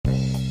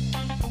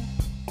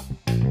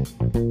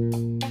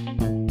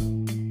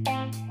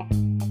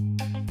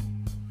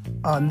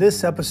On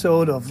this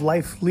episode of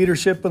Life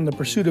Leadership and the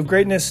Pursuit of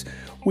Greatness,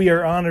 we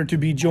are honored to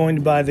be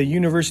joined by the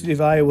University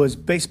of Iowa's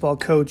baseball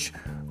coach,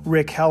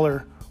 Rick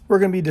Heller. We're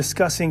going to be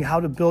discussing how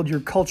to build your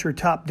culture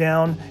top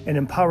down and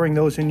empowering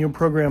those in your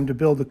program to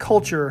build the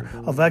culture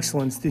of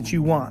excellence that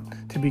you want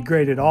to be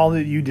great at all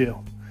that you do.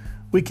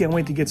 We can't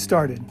wait to get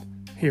started.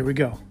 Here we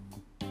go.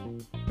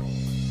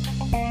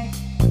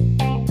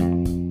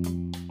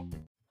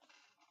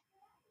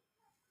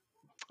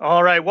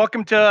 All right,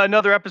 welcome to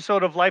another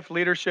episode of Life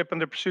Leadership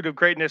and the Pursuit of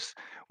Greatness.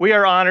 We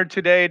are honored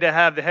today to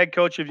have the head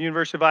coach of the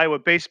University of Iowa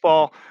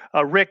baseball,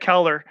 Rick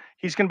Heller.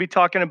 He's going to be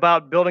talking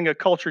about building a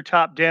culture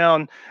top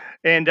down.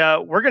 And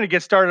we're going to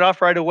get started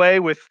off right away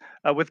with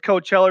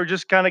Coach Heller,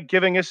 just kind of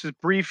giving us his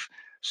brief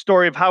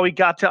story of how he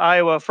got to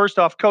Iowa. First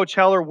off, Coach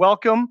Heller,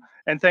 welcome,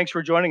 and thanks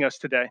for joining us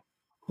today.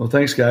 Well,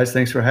 thanks, guys.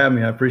 Thanks for having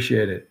me. I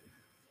appreciate it.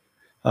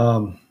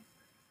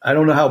 I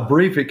don't know how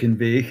brief it can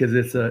be because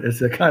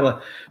it's a kind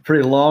of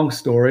pretty long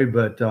story,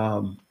 but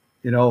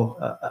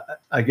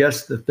I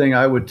guess the thing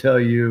I would tell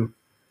you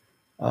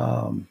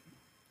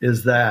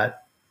is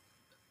that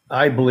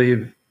I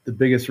believe the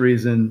biggest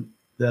reason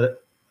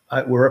that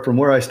from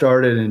where I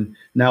started and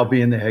now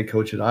being the head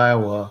coach at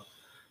Iowa,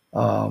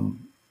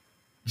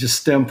 just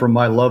stemmed from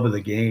my love of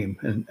the game.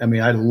 And I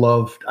mean, I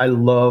loved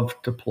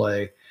to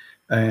play.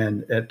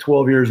 And at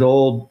 12 years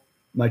old,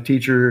 my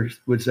teacher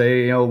would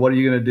say, what are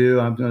you going to do?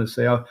 I'm going to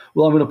say,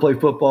 well, I'm going to play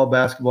football,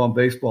 basketball, and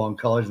baseball in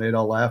college. And they'd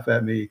all laugh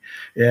at me.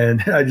 And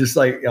I just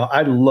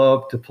I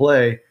love to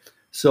play.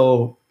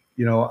 So,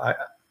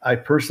 I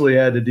personally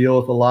had to deal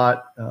with a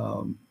lot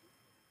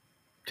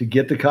to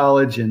get to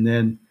college. And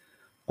then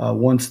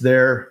once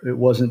there, it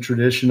wasn't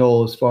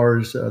traditional as far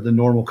as the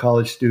normal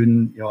college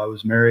student. I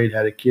was married,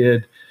 had a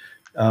kid,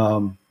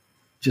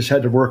 just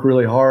had to work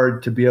really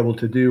hard to be able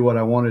to do what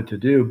I wanted to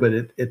do. But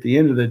at the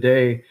end of the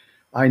day,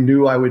 I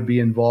knew I would be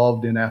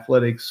involved in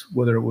athletics,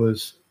 whether it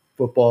was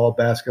football,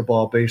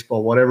 basketball,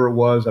 baseball, whatever it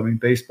was. I mean,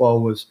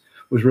 baseball was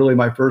really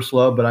my first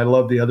love, but I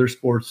loved the other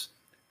sports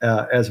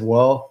as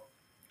well.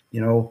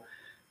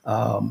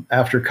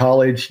 After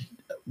college,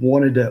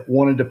 wanted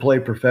to play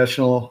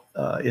professional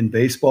in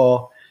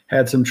baseball.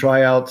 Had some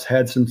tryouts,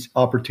 had some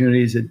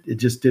opportunities. It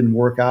just didn't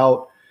work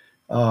out.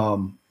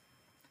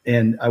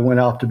 And I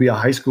went off to be a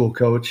high school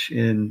coach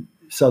in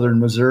Southern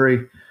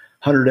Missouri.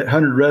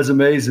 100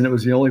 resumes, and it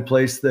was the only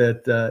place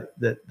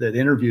that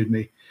interviewed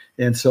me.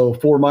 And so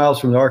 4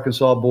 miles from the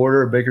Arkansas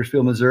border,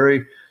 Bakersfield,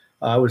 Missouri,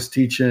 I was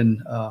teaching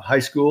high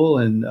school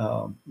and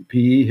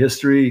PE,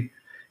 history,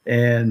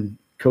 and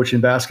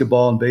coaching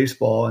basketball and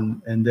baseball.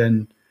 And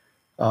then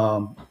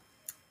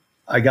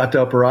I got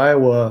to Upper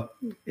Iowa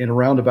in a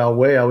roundabout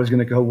way. I was going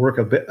to go work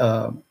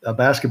a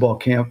basketball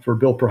camp for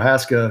Bill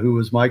Prohaska, who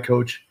was my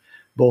coach,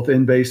 both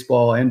in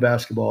baseball and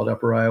basketball at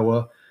Upper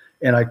Iowa.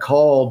 And I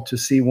called to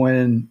see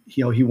when,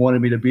 he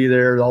wanted me to be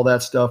there, all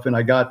that stuff. And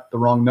I got the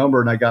wrong number,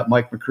 and I got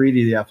Mike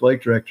McCready, the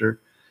athletic director.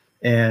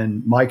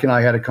 And Mike and I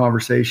had a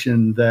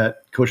conversation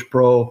that Coach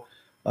Pro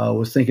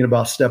was thinking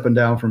about stepping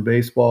down from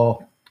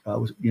baseball,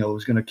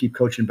 was going to keep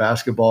coaching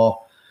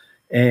basketball.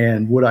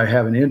 And would I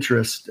have an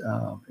interest?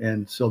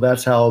 And so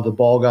that's how the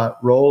ball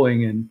got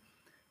rolling. And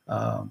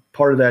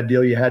part of that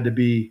deal, you had to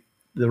be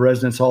the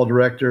residence hall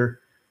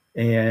director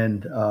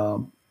and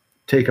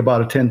take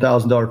about a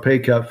 $10,000 pay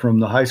cut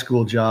from the high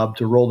school job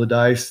to roll the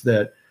dice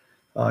that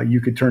you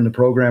could turn the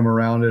program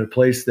around at a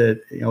place that,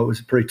 it was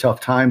pretty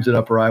tough times at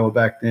Upper Iowa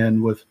back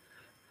then with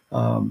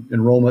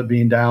enrollment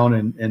being down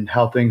and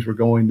how things were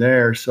going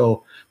there.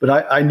 So,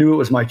 but I knew it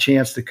was my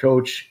chance to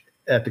coach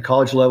at the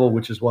college level,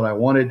 which is what I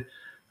wanted.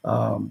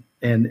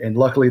 And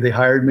luckily they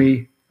hired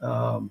me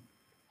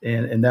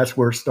and that's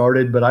where it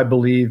started. But I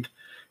believed,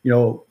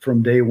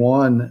 from day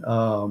one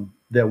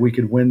that we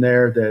could win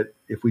there, that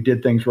if we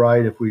did things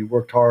right, if we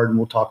worked hard, and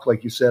we'll talk,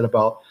 like you said,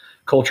 about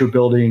culture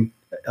building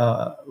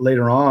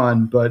later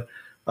on. But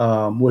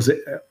I was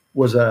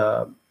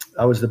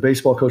the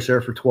baseball coach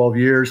there for 12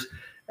 years.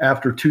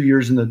 After 2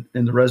 years in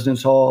the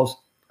residence halls,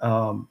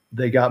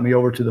 they got me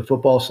over to the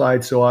football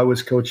side. So I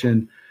was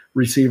coaching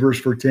receivers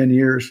for 10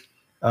 years,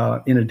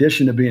 in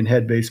addition to being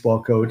head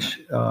baseball coach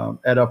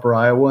at Upper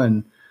Iowa,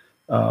 and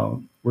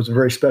was a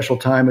very special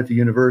time at the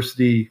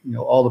university.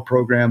 All the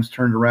programs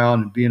turned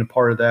around, and being a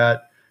part of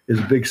that is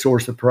a big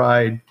source of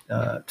pride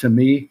to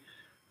me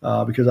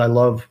because I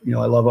love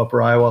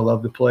Upper Iowa. I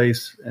love the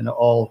place and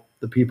all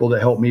the people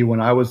that helped me when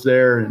I was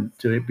there, and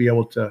to be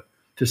able to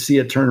see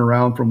it turn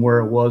around from where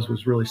it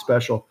was really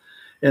special.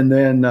 And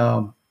then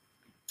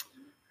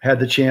had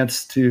the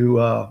chance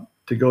to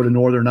go to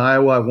Northern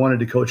Iowa. I wanted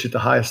to coach at the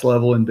highest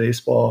level in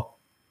baseball,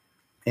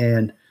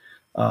 and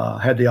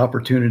had the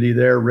opportunity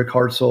there. Rick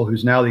Hartzell,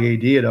 who's now the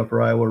AD at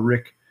Upper Iowa,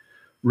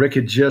 Rick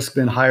had just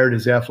been hired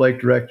as athletic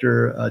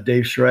director.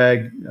 Dave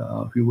Schrag,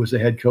 who was the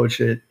head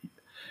coach at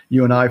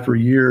UNI for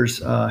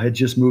years, had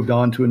just moved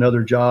on to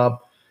another job.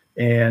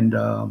 And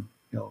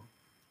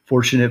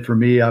fortunate for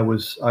me, I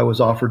was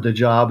offered the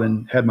job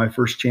and had my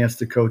first chance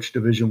to coach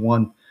Division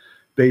I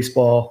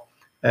baseball.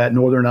 at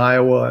Northern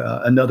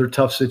Iowa. Another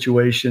tough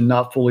situation,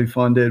 not fully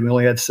funded. We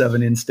only had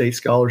 7 in-state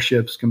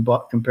scholarships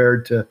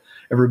compared to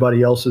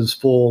everybody else's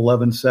full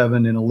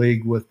 11-7 in a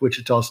league with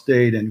Wichita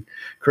State and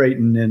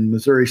Creighton and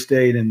Missouri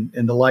State and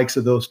the likes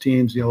of those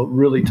teams.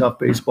 Really tough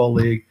baseball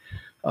league.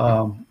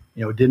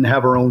 Didn't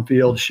have our own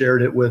field,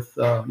 shared it with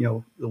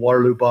the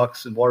Waterloo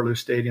Bucks and Waterloo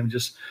Stadium.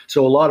 Just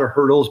so a lot of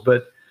hurdles,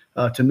 but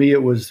to me,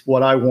 it was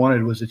what I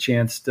wanted, was a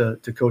chance to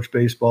coach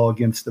baseball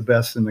against the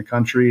best in the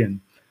country.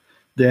 And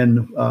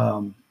then,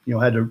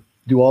 had to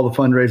do all the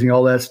fundraising,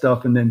 all that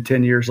stuff. And then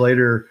 10 years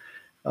later,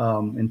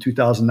 in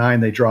 2009,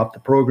 they dropped the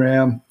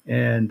program,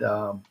 and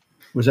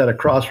was at a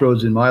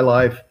crossroads in my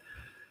life.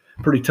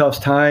 Pretty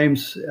tough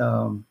times.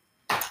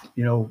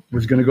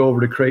 Was going to go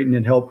over to Creighton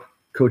and help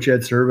Coach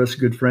Ed Service, a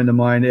good friend of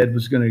mine. Ed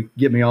was going to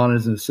get me on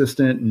as an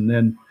assistant, and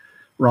then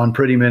Ron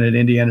Prettyman at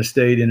Indiana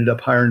State ended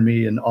up hiring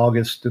me in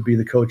August to be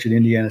the coach at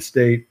Indiana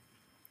State,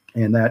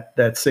 and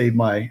that saved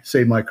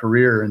my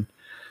career. And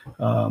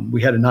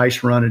we had a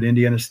nice run at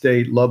Indiana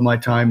State. Loved my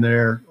time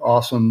there.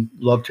 Awesome.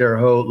 Loved Terre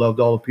Haute.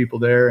 Loved all the people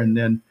there. And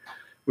then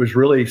was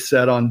really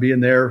set on being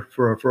there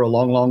for a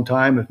long, long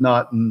time, if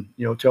not,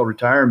 till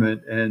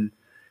retirement. And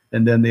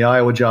then the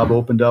Iowa job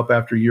opened up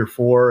after year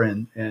 4,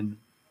 and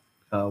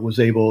was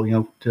able,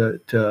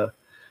 to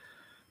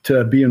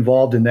be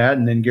involved in that.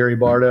 And then Gary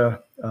Barta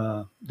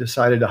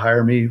decided to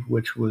hire me,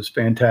 which was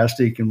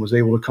fantastic, and was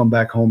able to come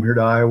back home here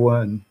to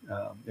Iowa,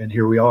 and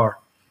here we are.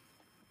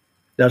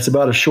 That's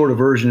about as short a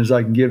version as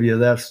I can give you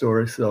of that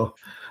story. So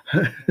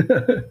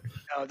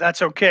No,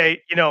 that's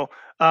okay.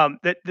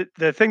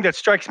 The thing that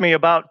strikes me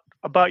about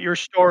your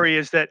story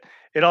is that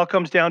it all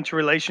comes down to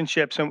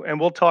relationships, and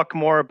we'll talk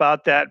more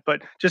about that,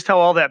 but just how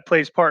all that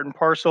plays part and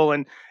parcel.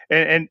 And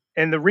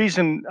the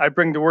reason I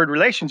bring the word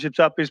relationships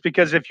up is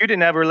because if you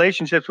didn't have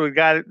relationships with a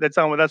guy that's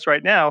on with us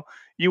right now,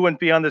 you wouldn't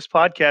be on this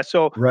podcast.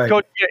 So right.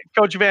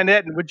 Coach Van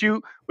Etten, would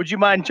you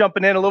mind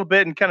jumping in a little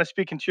bit and kind of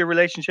speaking to your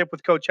relationship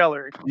with Coach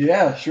Heller?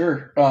 Yeah,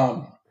 sure.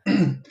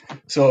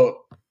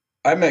 So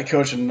I met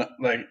Coach in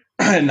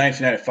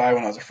 1995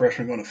 when I was a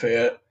freshman going to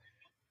Fayette.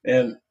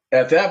 And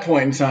at that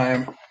point in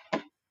time,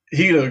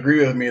 he'd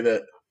agree with me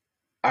that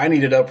I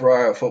needed Upper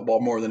Iowa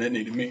football more than it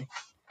needed me.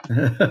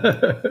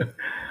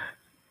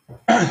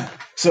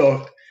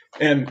 So,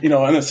 and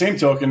on the same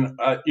token,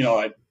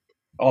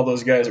 all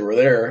those guys that were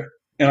there,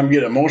 and I'm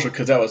getting emotional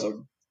because that was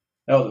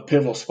a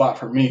pivotal spot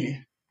for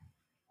me.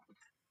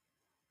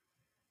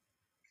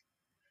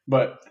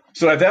 But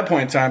so at that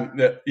point in time,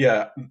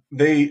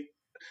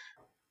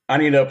 I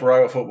needed Upper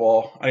Iowa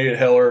football. I needed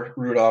Heller,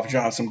 Rudolph,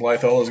 Johnson,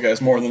 Blythe, all those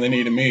guys more than they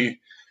needed me.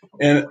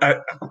 And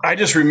I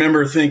just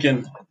remember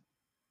thinking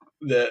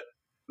that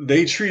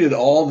they treated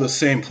all the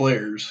same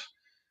players,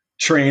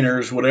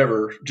 trainers,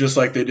 whatever, just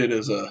like they did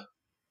as a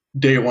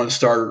day one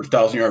starter,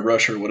 1,000-yard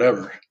rusher,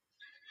 whatever.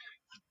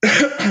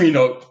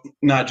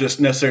 Not just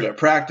necessarily at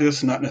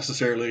practice, not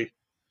necessarily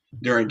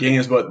during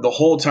games, but the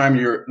whole time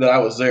that I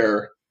was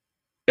there,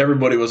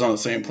 everybody was on the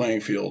same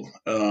playing field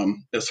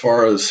as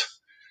far as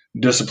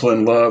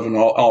discipline, love, and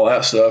all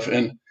that stuff.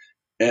 And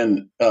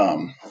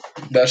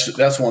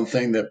that's one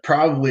thing that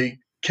probably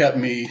kept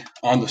me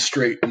on the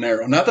straight and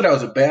narrow. Not that I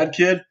was a bad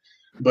kid,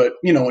 but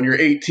when you're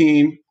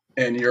 18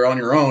 and you're on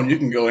your own, you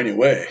can go any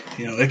way.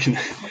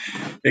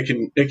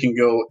 It can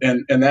go,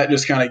 and that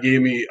just kind of gave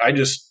me.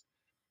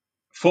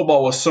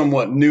 Football was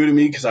somewhat new to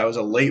me because I was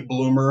a late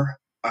bloomer.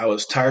 I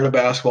was tired of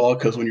basketball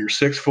because when you're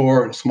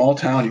 6'4" in a small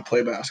town, you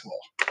play basketball,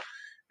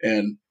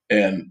 and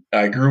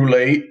I grew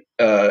late,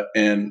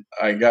 and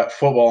I got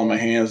football in my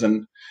hands,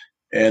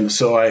 and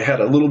so I had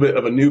a little bit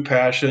of a new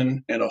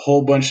passion and a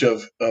whole bunch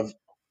of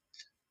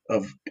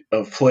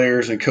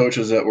players and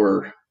coaches that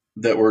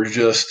were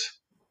just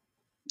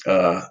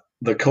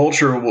the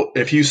culture.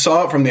 If you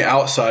saw it from the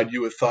outside,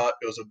 you would thought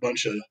it was a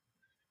bunch of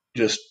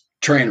just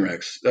train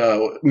wrecks.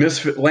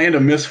 Land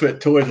of misfit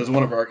toys, as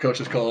one of our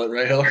coaches call it,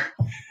 right, Heller?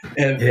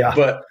 And yeah.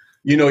 But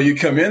you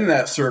come in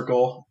that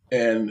circle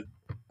and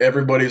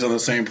everybody's on the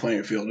same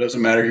playing field. It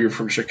doesn't matter if you're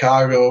from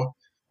Chicago,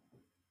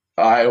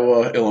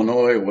 Iowa,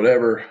 Illinois,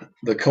 whatever.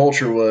 The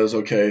culture was,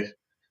 okay,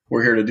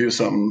 we're here to do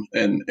something,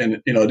 and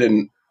it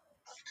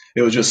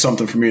was just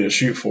something for me to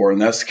shoot for,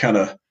 and that's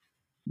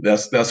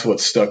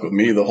what stuck with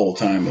me the whole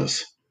time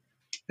is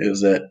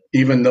that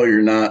even though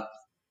you're not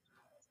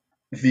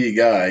the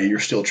guy, you're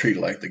still treated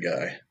like the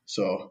guy.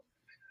 So,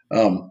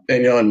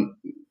 and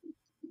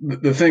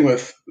the thing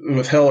with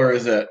Heller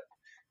is that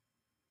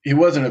he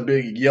wasn't a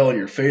big yell in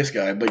your face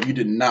guy, but you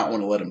did not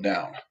want to let him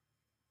down.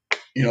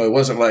 It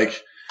wasn't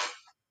like,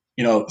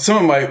 some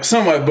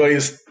of my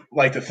buddies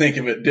like to think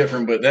of it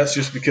different, but that's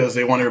just because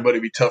they want everybody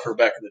to be tougher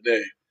back in the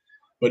day.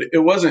 But it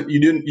wasn't. You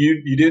didn't.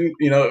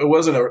 It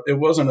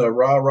wasn't a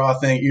rah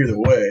thing either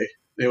way.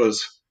 It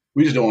was.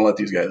 We just don't want to let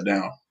these guys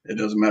down. It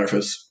doesn't matter if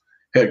it's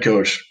head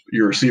coach,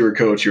 your receiver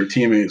coach, your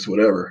teammates,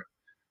 whatever.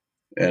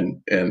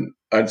 And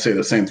I'd say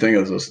the same thing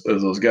as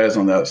those guys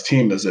on that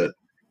team is that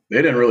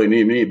they didn't really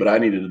need me, but I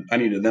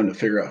needed them to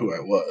figure out who I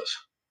was.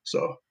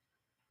 So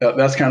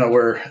that's kind of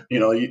where,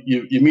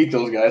 you meet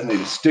those guys and they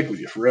just stick with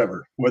you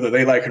forever, whether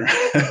they like it or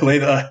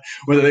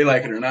whether they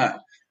like it or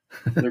not.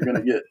 They're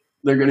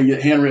gonna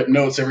get handwritten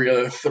notes every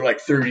other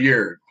third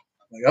year.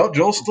 Like, oh,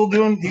 Joel's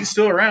he's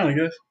still around, I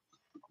guess.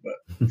 But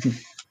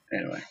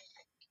anyway.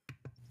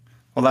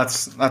 Well,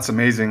 that's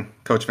amazing,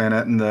 Coach Van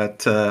Etten.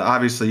 That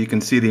obviously you can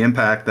see the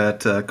impact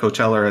that Coach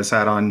Heller has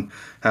had on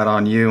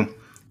you.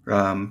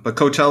 But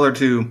Coach Heller,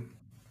 to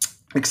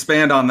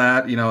expand on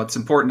that, it's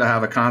important to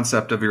have a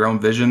concept of your own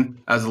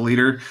vision as a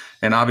leader.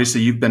 And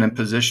obviously you've been in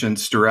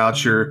positions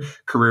throughout your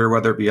career,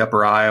 whether it be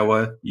Upper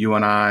Iowa,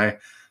 UNI,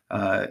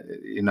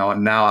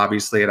 and now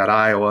obviously at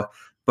Iowa.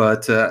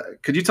 But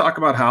could you talk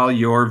about how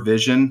your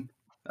vision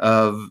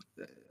of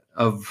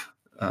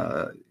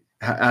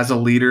as a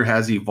leader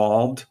has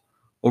evolved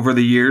over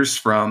the years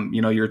from,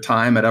 your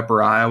time at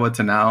Upper Iowa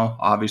to now,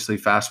 obviously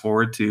fast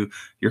forward to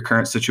your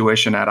current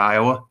situation at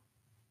Iowa?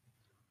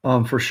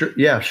 For sure.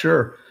 Yeah,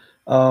 sure.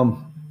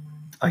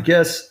 I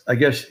guess,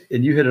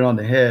 and you hit it on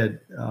the head.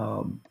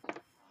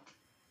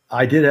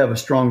 I did have a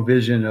strong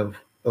vision of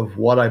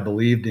what I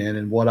believed in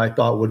and what I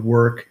thought would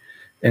work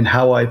and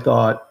how I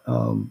thought,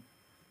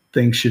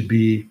 things should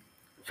be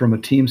from a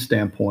team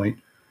standpoint.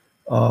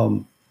 I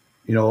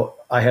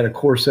had a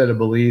core set of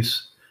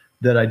beliefs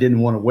that I didn't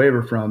want to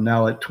waver from.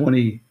 Now at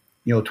 23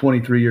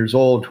 years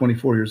old,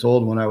 24 years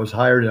old, when I was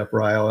hired at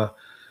Upper Iowa,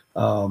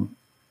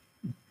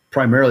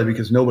 primarily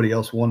because nobody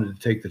else wanted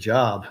to take the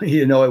job.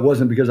 It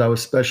wasn't because I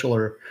was special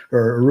or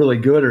really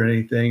good or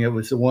anything. It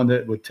was the one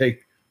that would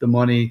take the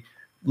money,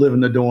 live in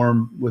the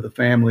dorm with a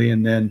family,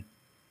 and then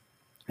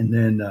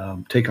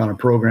take on a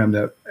program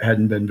that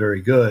hadn't been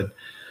very good.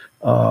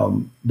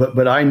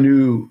 But I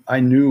knew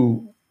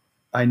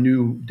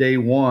day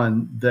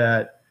one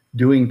that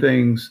doing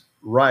things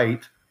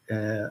right,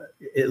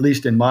 at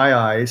least in my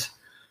eyes,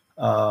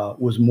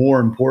 was more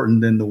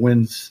important than the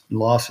wins and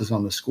losses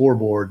on the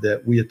scoreboard.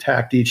 That we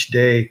attacked each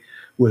day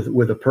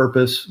with a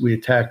purpose. We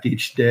attacked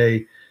each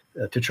day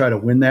to try to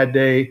win that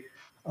day,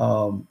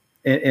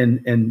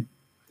 and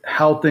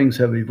how things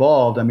have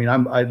evolved. I mean,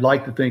 I'd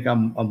like to think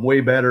I'm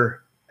way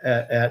better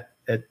at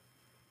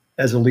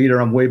as a leader.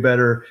 I'm way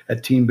better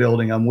at team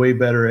building. I'm way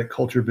better at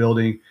culture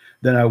building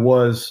than I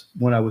was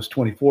when I was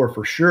 24,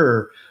 for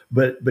sure.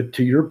 But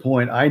to your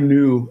point, I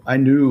knew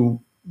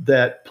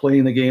that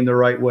playing the game the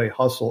right way,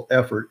 hustle,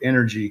 effort,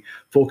 energy,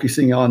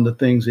 focusing on the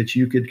things that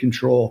you could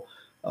control,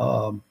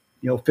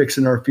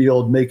 fixing our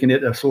field, making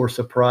it a source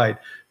of pride,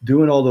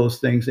 doing all those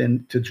things.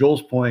 And to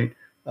Joel's point,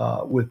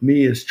 with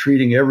me, is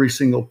treating every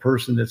single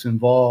person that's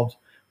involved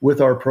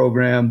with our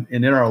program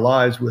and in our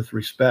lives with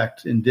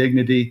respect and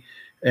dignity,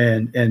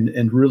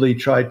 and really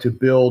try to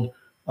build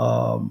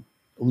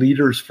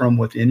leaders from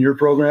within your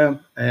program.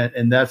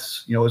 And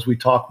that's, as we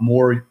talk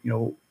more,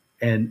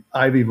 and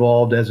I've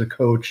evolved as a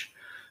coach.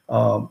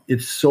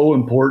 It's so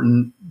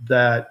important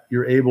that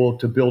you're able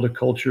to build a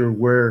culture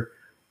where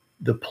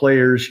the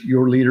players,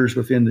 your leaders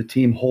within the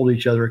team, hold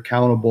each other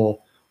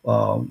accountable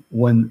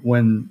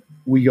when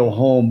we go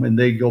home and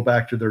they go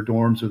back to their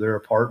dorms or their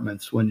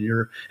apartments. When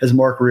you're, as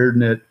Mark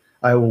Reardon at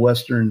Iowa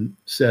Western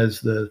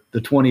says, the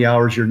 20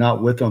 hours you're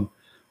not with them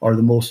are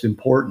the most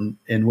important.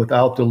 And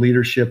without the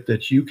leadership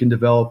that you can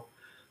develop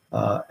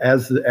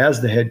as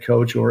the head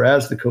coach or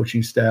as the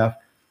coaching staff,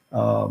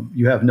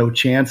 you have no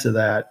chance of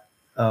that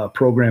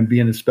program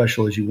being as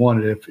special as you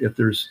want it. If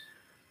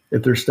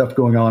there's stuff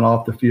going on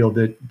off the field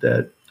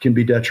that can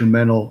be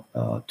detrimental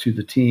to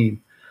the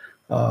team.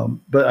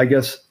 But I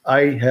guess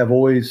I have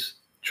always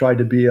tried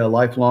to be a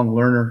lifelong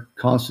learner,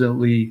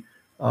 constantly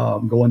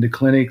going to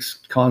clinics,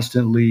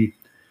 constantly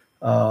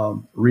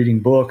reading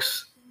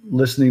books,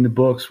 listening to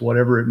books,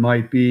 whatever it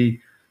might be,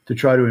 to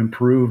try to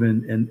improve.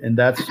 And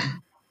that's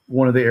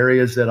one of the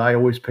areas that I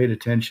always paid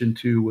attention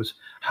to, was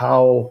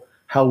how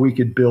we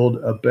could build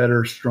a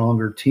better,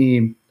 stronger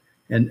team.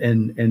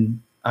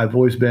 And I've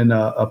always been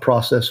a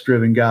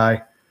process-driven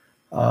guy,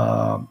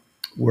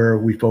 where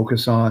we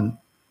focus on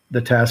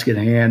the task at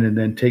hand, and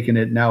then taking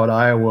it now at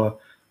Iowa.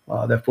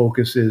 That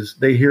focus is,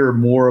 they hear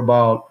more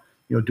about,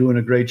 doing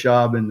a great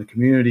job in the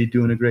community,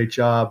 doing a great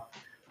job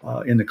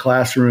in the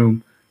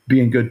classroom,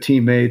 being good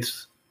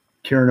teammates,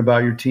 caring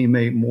about your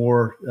teammate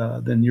more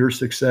than your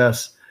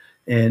success,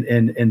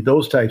 and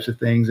those types of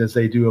things, as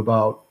they do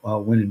about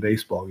winning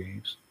baseball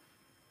games.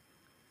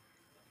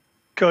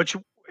 Coach,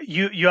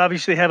 you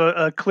obviously have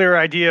a clear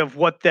idea of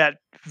what that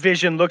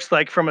vision looks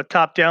like from a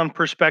top-down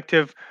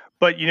perspective.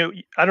 But,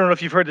 I don't know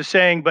if you've heard the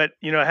saying, but,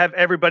 have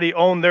everybody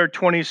own their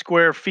 20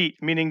 square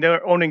feet, meaning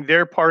they're owning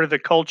their part of the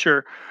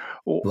culture.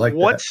 Like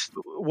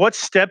what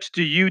steps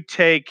do you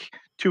take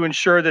to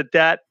ensure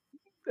that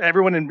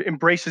everyone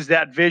embraces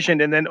that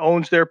vision and then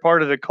owns their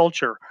part of the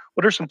culture?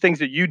 What are some things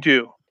that you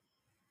do?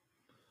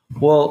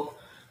 Well,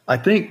 I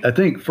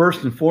think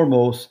first and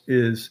foremost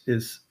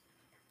is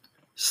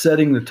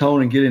setting the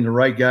tone and getting the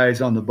right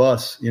guys on the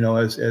bus,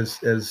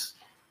 as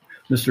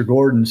Mr.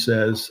 Gordon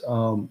says.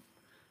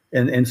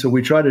 And so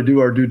we try to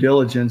do our due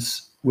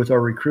diligence with our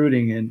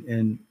recruiting,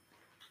 and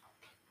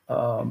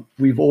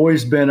we've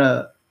always been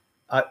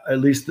at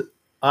least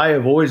I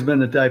have always been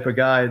the type of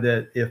guy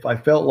that if I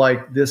felt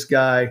like this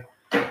guy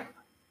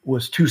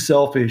was too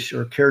selfish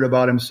or cared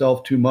about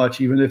himself too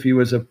much, even if he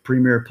was a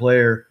premier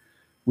player,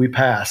 we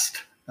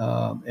passed.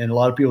 And a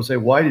lot of people say,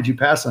 why did you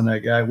pass on that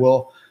guy?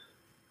 Well,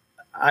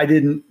 I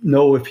didn't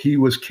know if he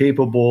was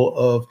capable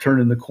of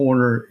turning the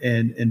corner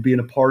and being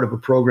a part of a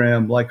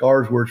program like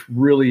ours, where it's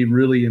really,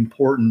 really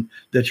important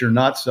that you're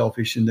not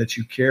selfish and that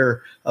you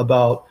care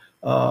about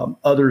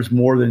others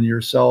more than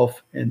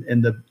yourself,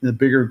 and the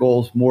bigger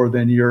goals more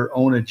than your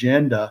own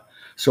agenda.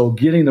 So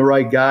getting the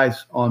right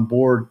guys on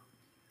board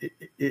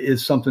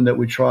is something that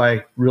we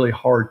try really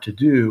hard to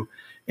do.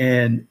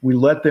 And we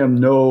let them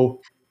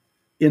know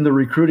in the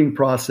recruiting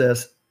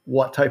process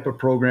what type of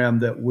program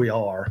that we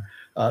are.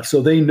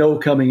 So they know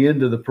coming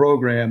into the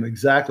program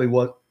exactly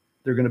what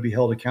they're going to be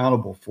held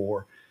accountable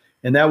for.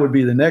 And that would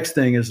be the next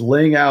thing, is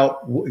laying out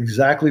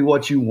exactly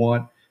what you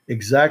want,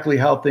 exactly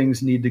how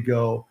things need to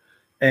go,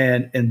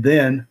 and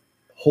then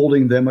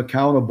holding them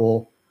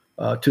accountable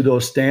to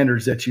those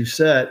standards that you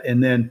set.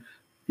 And then,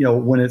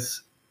 when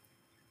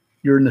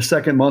you're in the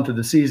second month of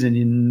the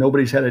season,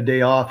 nobody's had a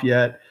day off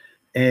yet,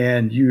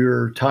 and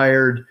you're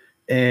tired,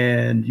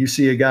 and you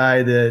see a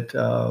guy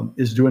that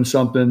is doing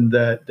something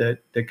that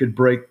could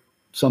break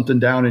something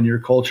down in your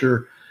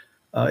culture,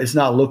 it's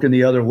not looking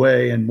the other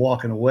way and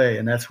walking away.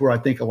 And that's where I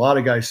think a lot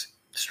of guys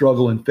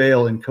struggle and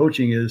fail in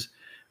coaching, is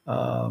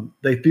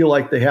they feel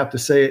like they have to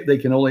say it. They're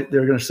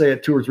going to say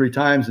it 2 or 3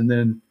 times, and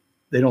then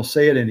they don't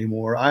say it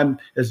anymore.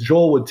 As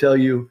Joel would tell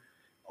you,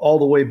 all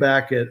the way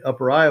back at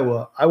Upper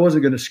Iowa, I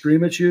wasn't going to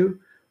scream at you,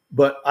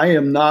 but I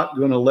am not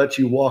going to let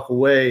you walk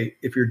away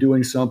if you're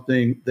doing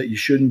something that you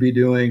shouldn't be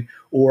doing,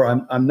 or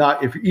I'm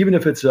not, even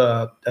if it's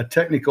a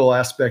technical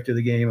aspect of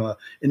the game, an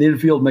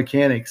infield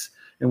mechanics,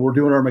 and we're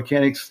doing our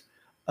mechanics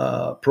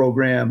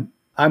program,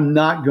 I'm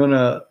not going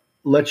to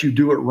let you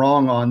do it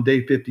wrong on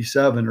day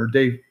 57 or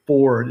day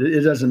 4.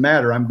 It doesn't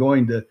matter. I'm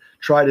going to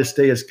try to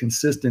stay as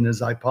consistent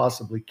as I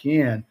possibly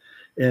can.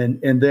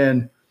 And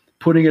then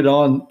putting it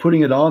on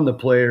the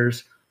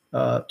players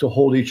to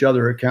hold each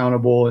other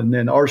accountable. And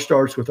then ours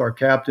starts with our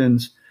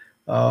captains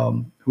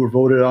who are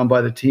voted on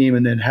by the team,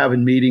 and then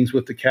having meetings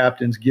with the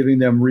captains, giving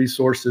them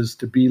resources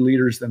to be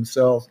leaders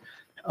themselves,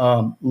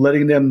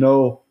 letting them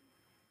know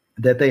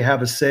that they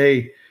have a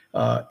say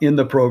in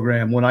the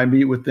program when I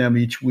meet with them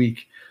each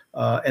week,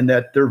 and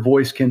that their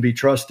voice can be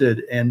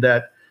trusted, and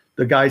that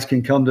the guys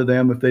can come to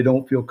them if they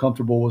don't feel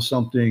comfortable with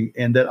something,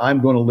 and that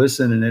I'm going to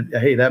listen. And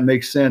hey, that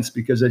makes sense,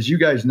 because as you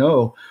guys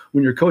know,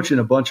 when you're coaching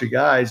a bunch of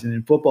guys, and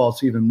in football,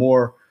 it's even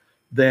more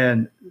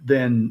than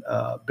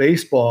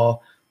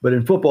baseball. But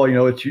in football,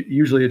 it's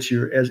usually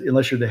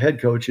unless you're the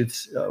head coach,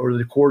 or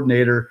the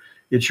coordinator,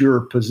 it's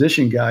your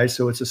position guys.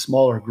 So it's a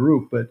smaller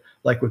group. But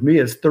like with me,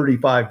 it's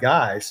 35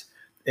 guys,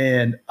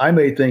 and I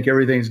may think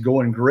everything's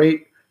going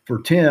great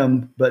for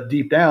Tim, but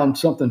deep down,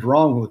 something's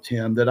wrong with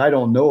Tim that I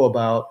don't know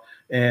about.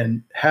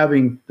 And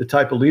having the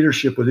type of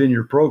leadership within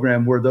your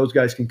program where those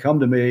guys can come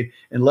to me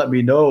and let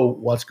me know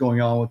what's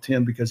going on with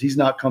Tim because he's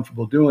not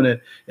comfortable doing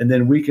it, and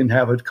then we can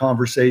have a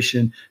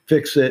conversation,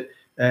 fix it,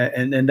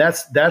 and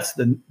that's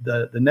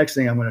the next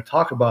thing I'm going to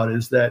talk about,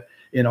 is that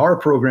in our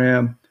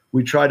program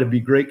we try to be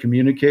great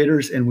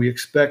communicators, and we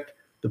expect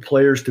the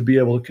players to be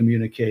able to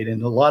communicate.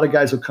 And a lot of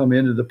guys will come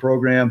into the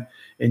program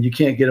and you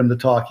can't get them to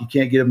talk, you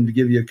can't get them to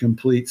give you a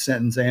complete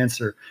sentence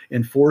answer,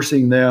 and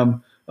forcing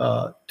them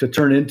to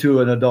turn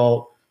into an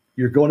adult.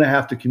 You're going to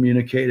have to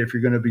communicate if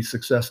you're going to be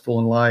successful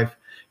in life,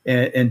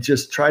 and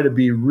just try to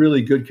be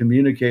really good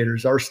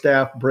communicators. Our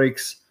staff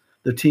breaks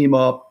the team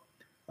up.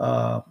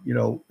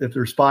 If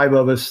there's 5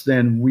 of us,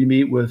 then we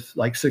meet with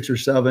like 6 or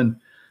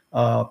 7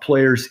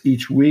 players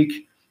each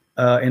week,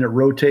 and it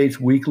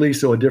rotates weekly.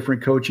 So a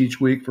different coach each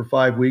week for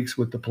 5 weeks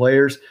with the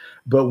players.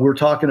 But we're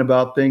talking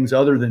about things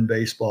other than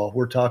baseball.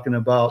 We're talking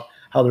about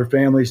how their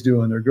family's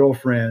doing, their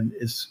girlfriend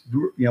is,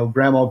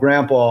 grandma,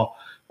 grandpa,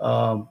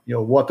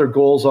 what their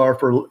goals are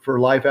for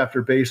life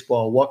after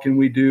baseball. What can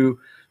we do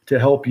to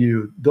help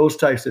you? Those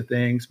types of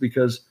things,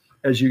 because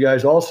as you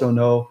guys also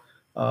know,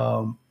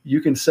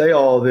 you can say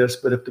all of this,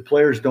 but if the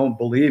players don't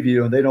believe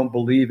you and they don't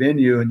believe in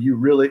you, and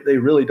they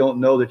really don't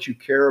know that you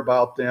care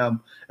about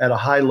them at a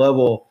high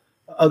level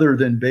other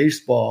than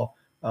baseball,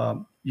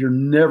 you're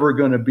never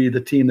going to be the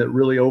team that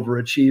really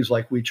overachieves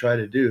like we try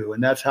to do.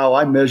 And that's how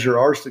I measure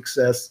our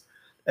success.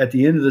 At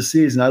the end of the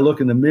season, I look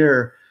in the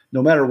mirror,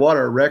 no matter what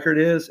our record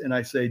is, and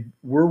I say,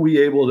 were we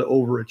able to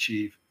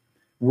overachieve?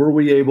 Were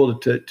we able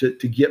to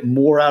get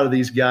more out of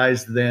these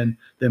guys than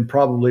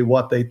probably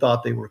what they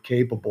thought they were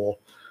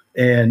capable?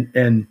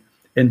 And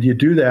you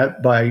do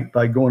that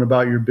by going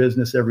about your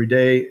business every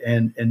day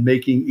and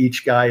making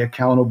each guy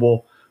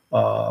accountable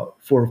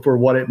for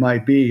what it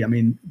might be. I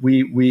mean,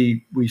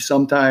 we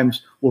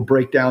sometimes will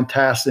break down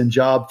tasks and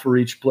job for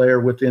each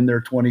player within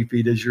their 20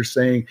 feet, as you're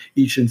saying,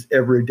 each and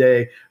every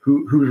day,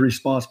 who's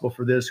responsible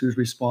for this, who's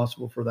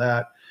responsible for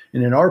that.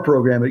 And in our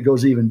program, it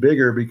goes even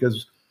bigger,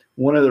 because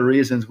one of the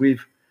reasons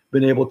we've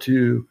been able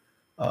to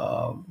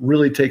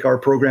really take our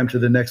program to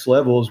the next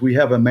level is we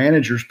have a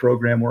managers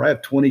program where I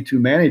have 22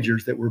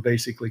 managers that we're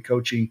basically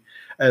coaching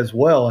as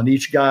well. And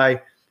each guy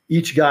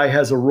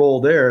has a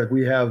role there.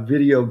 We have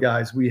video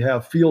guys, we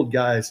have field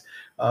guys,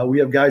 we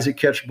have guys that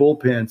catch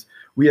bullpens.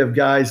 We have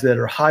guys that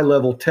are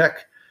high-level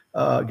tech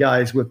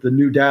guys with the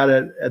new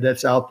data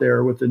that's out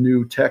there, with the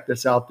new tech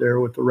that's out there,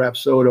 with the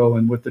Rapsodo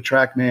and with the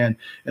TrackMan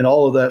and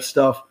all of that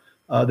stuff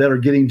that are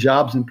getting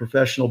jobs in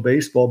professional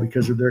baseball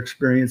because of their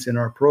experience in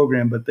our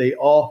program. But they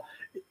all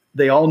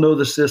know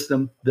the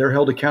system. They're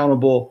held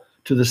accountable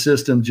to the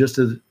system just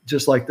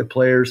like the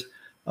players.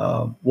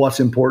 What's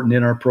important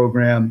in our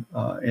program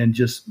and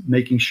just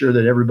making sure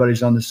that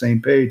everybody's on the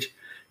same page.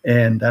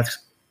 And that's,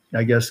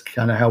 I guess,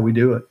 kind of how we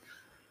do it.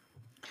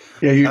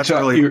 Yeah, I'm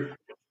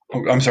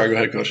sorry. Go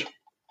ahead, Coach.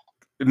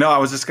 No, I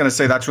was just going to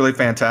say that's really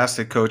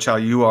fantastic, Coach, how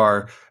you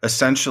are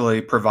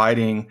essentially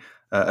providing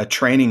a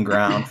training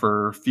ground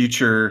for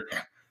future,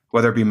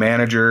 whether it be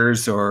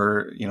managers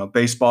or,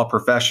 baseball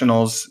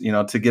professionals,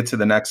 to get to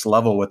the next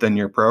level within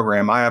your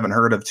program. I haven't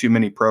heard of too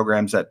many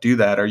programs that do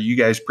that. Are you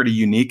guys pretty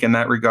unique in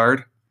that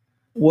regard?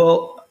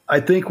 Well, I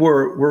think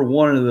we're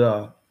one of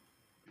the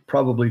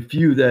probably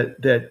few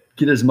that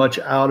get as much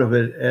out of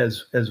it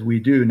as we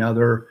do. Now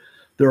there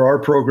are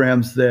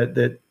programs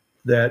that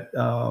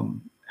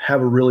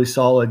have a really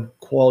solid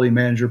quality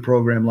manager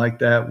program like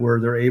that, where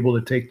they're able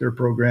to take their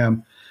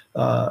program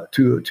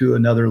to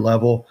another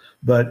level.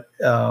 But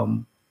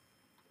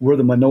we're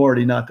the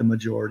minority, not the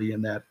majority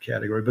in that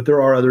category. But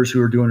there are others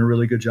who are doing a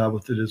really good job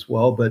with it as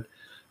well. But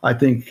I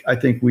think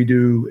we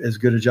do as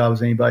good a job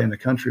as anybody in the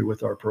country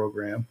with our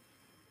program.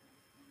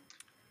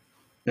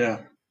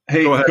 Yeah.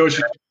 Hey,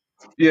 Coach.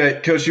 Yeah,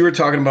 Coach, you were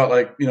talking about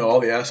all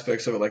the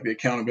aspects of it, like the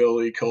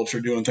accountability, culture,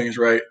 doing things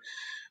right.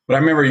 But I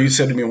remember you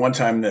said to me one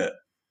time that,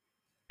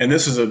 and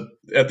this is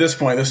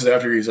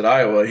after he's at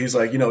Iowa, he's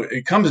like,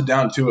 it comes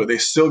down to it. They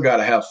still got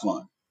to have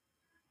fun.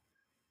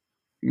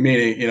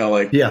 Meaning, you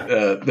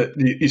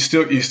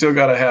still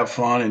got to have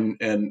fun.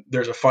 And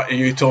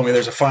you told me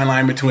there's a fine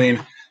line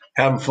between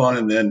having fun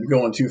and then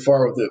going too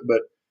far with it.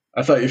 But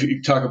I thought if you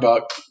could talk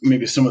about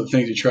maybe some of the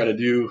things you try to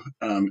do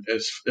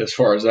as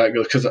far as that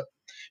goes, because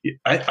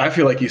I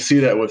feel like you see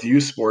that with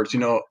youth sports.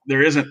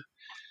 There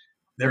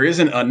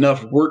isn't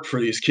enough work for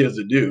these kids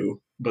to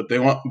do, but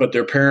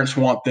their parents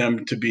want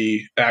them to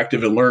be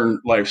active and learn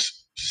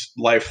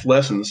life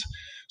lessons.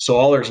 So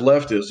all there's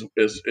left is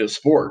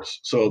sports.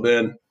 So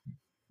then,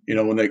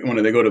 when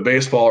they go to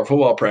baseball or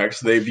football practice,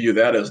 they view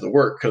that as the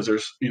work, because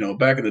there's,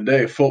 back in the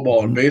day,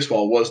 football and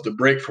baseball was the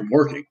break from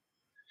working.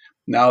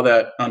 Now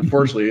that,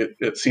 unfortunately,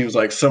 it seems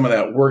like some of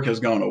that work has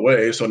gone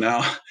away. So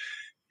now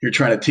you're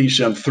trying to teach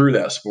them through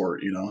that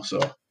sport, so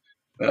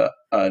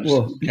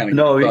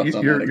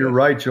you're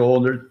right,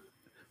 Joel. There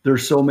are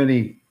so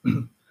many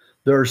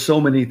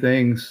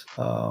things,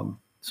 so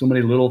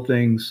many little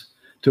things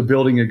to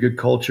building a good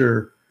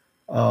culture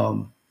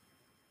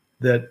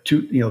that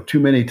too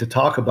many to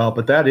talk about.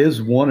 But that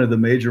is one of the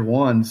major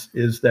ones,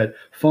 is that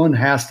fun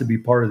has to be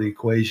part of the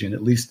equation,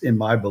 at least in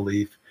my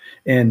belief.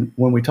 And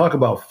when we talk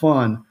about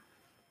fun,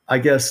 I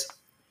guess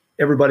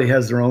everybody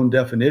has their own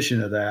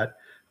definition of that.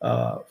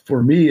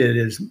 For me, it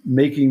is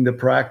making the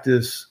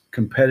practice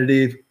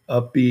competitive,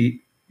 upbeat,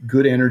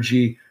 good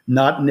energy,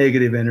 not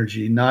negative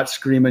energy, not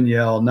scream and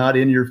yell, not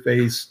in your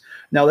face.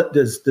 Now,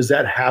 does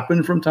that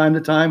happen from time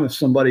to time if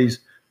somebody's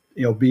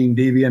being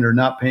deviant or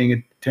not paying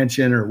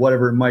attention or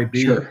whatever it might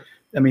be? Sure.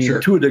 I mean, sure.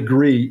 to a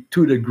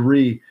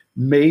degree,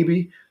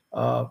 maybe.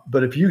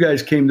 But if you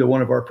guys came to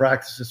one of our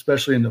practices,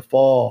 especially in the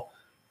fall,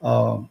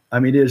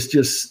 it's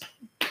just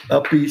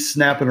upbeat,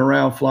 snapping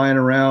around, flying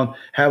around,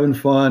 having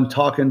fun,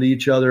 talking to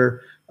each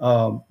other.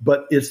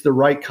 But it's the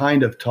right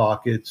kind of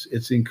talk.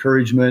 It's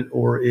encouragement,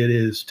 or it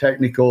is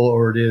technical,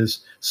 or it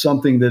is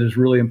something that is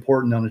really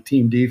important on a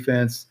team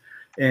defense.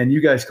 And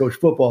you guys coach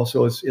football,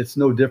 so it's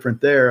no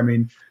different there. I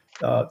mean,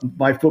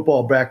 my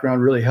football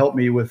background really helped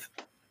me with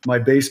my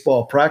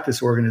baseball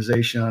practice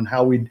organization on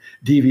how we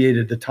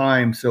deviated the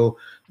time. So,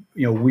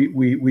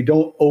 we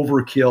don't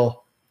overkill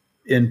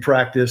in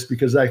practice,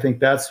 because I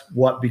think that's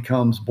what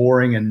becomes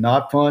boring and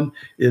not fun,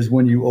 is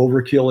when you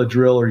overkill a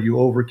drill or you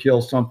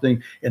overkill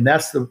something. And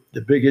that's the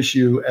big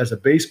issue as a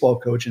baseball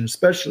coach, and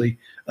especially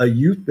a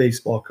youth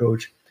baseball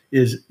coach,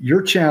 is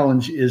your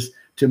challenge is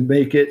to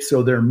make it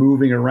so they're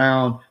moving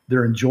around,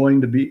 they're enjoying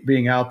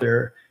being out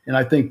there. And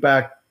I think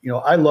back,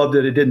 I loved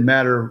it. It didn't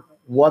matter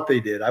what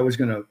they did. I was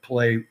going to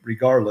play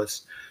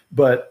regardless.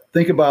 But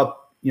think about,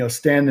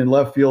 standing in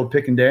left field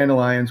picking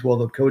dandelions while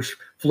the coach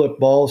flipped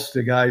balls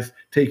to guys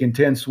taking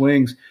 10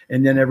 swings,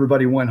 and then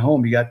everybody went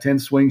home. You got 10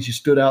 swings. You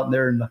stood out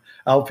there in the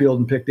outfield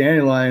and picked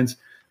dandelions.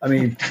 I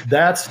mean,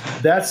 that's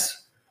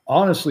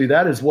honestly,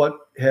 that is what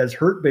has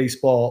hurt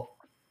baseball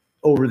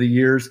over the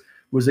years,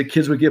 was that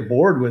kids would get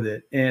bored with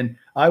it. And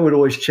I would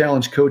always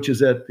challenge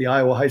coaches at the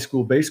Iowa High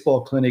School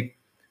Baseball Clinic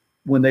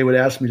when they would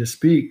ask me to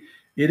speak.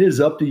 It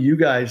is up to you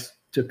guys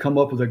to come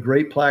up with a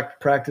great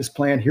practice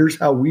plan. Here's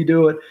how we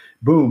do it.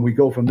 Boom, we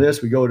go from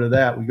this, we go to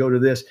that, we go to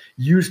this.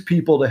 Use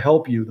people to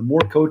help you. The more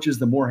coaches,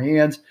 the more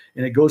hands,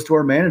 and it goes to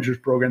our managers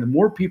program. The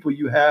more people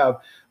you have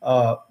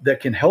that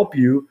can help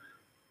you,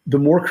 the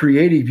more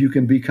creative you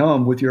can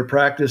become with your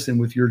practice and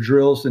with your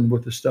drills and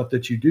with the stuff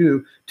that you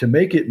do to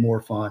make it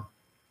more fun.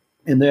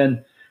 And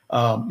then,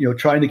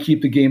 trying to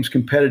keep the games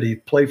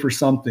competitive, play for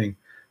something,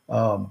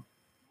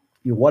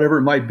 whatever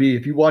it might be.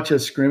 If you watch a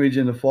scrimmage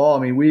in the fall,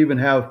 I mean, we even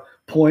have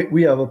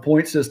a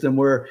point system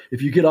where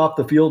if you get off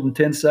the field in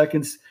 10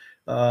 seconds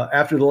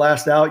after the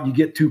last out, you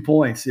get 2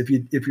 points. If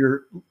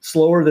you're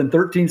slower than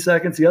 13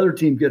 seconds, the other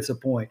team gets a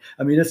point.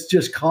 I mean, it's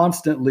just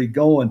constantly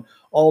going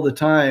all the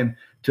time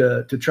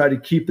to try to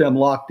keep them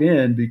locked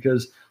in,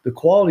 because the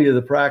quality of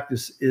the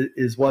practice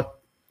is what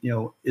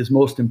is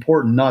most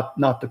important,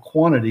 not the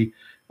quantity.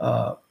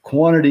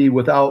 Quantity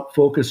without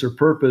focus or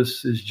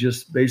purpose is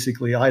just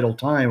basically idle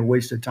time, a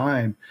waste of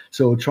time.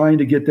 So trying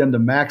to get them to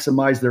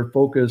maximize their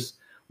focus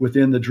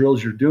within the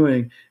drills you're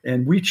doing.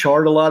 And we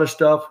chart a lot of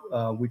stuff.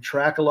 We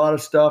track a lot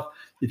of stuff.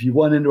 If you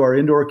went into our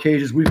indoor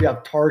cages, we've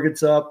got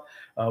targets up.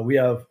 We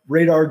have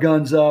radar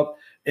guns up,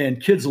 and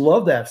kids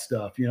love that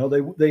stuff.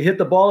 They hit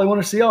the ball. They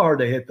want to see how hard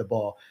they hit the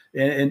ball.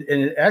 And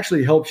it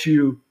actually helps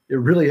you. It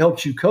really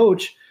helps you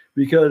coach,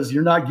 because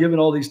you're not given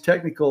all these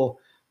technical,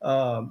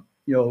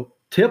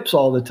 tips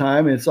all the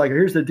time. And it's like,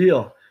 here's the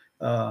deal.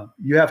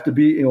 You have to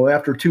be,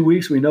 after 2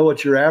 weeks, we know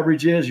what your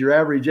average is. Your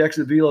average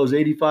exit velo is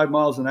 85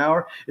 miles an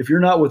hour. If you're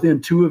not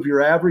within 2 of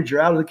your average,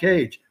 you're out of the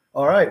cage.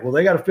 All right. Well,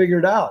 they got to figure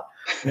it out,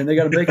 and they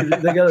got to make it.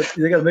 They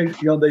got to make.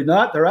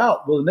 They're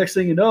out. Well, the next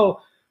thing you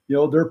know,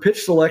 their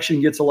pitch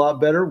selection gets a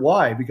lot better.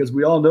 Why? Because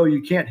we all know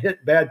you can't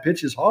hit bad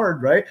pitches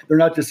hard, right? They're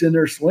not just in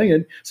there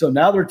swinging. So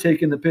now they're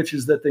taking the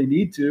pitches that they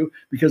need to,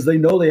 because they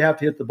know they have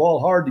to hit the ball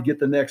hard to get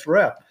the next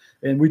rep.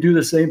 And we do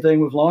the same thing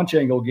with launch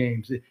angle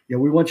games.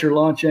 We want your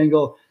launch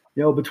angle,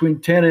 between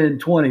 10 and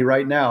 20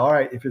 right now. All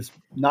right. If it's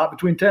not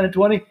between 10 and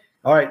 20,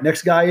 all right,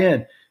 next guy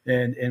in.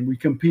 And we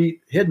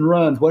compete hit and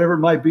runs, whatever it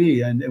might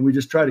be. And we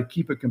just try to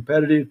keep it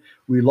competitive.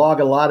 We log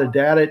a lot of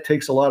data. It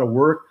takes a lot of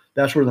work.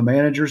 That's where the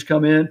managers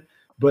come in.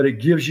 But it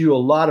gives you a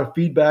lot of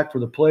feedback for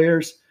the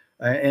players.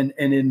 And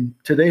in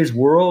today's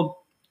world,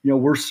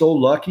 we're so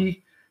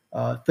lucky.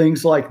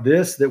 Things like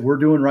this that we're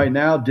doing right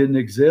now didn't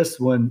exist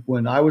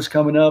when I was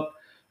coming up.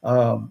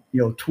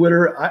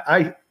 Twitter,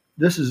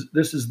 this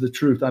is the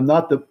truth. I'm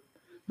not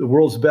the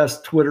world's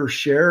best Twitter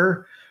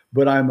sharer,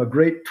 but I'm a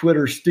great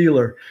Twitter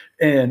stealer.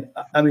 And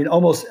I mean,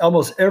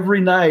 almost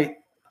every night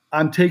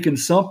I'm taking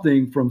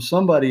something from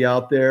somebody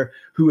out there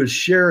who is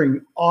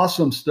sharing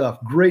awesome stuff,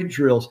 great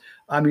drills.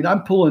 I mean,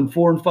 I'm pulling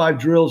 4 and 5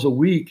 drills a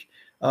week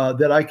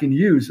that I can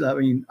use. I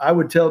mean, I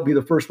would be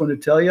the first one to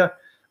tell you,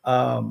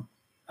 I'm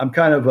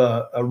kind of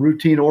a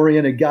routine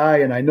oriented guy,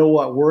 and I know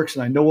what works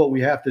and I know what we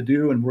have to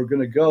do, and we're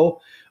going to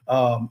go.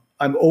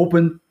 I'm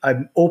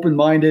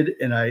open-minded,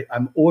 and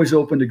I'm always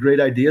open to great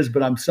ideas,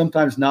 but I'm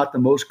sometimes not the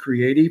most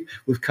creative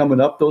with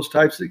coming up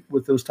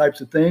with those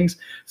types of things.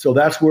 So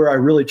that's where I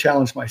really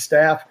challenge my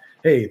staff.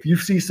 Hey, if you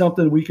see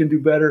something we can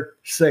do better,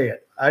 say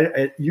it.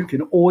 You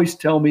can always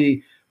tell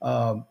me,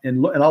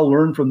 and I'll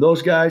learn from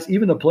those guys,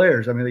 even the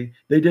players. I mean,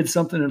 they did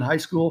something in high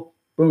school.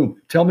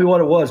 Boom, tell me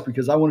what it was,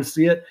 because I want to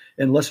see it,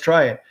 and let's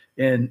try it.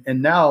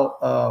 And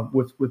now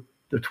with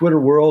the Twitter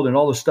world and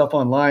all the stuff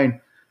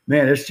online,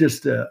 man, it's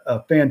just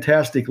a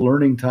fantastic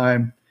learning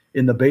time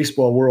in the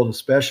baseball world,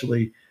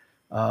 especially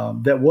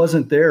that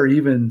wasn't there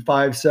even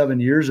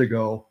 5-7 years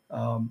ago.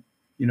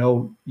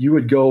 You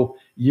would go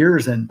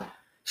years and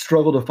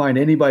struggle to find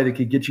anybody that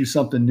could get you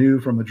something new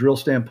from a drill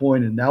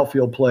standpoint and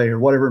outfield play or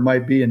whatever it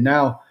might be. And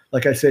now,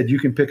 like I said, you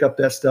can pick up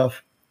that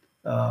stuff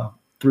 3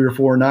 or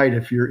 4 a night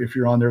if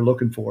you're on there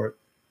looking for it.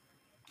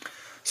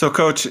 So,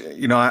 Coach,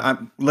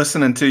 I'm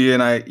listening to you,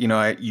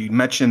 and you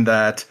mentioned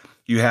that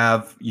you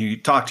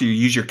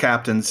use your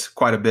captains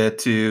quite a bit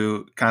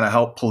to kind of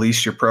help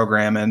police your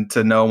program and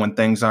to know when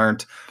things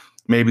aren't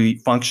maybe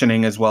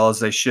functioning as well as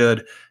they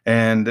should.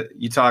 And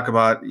you talk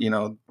about,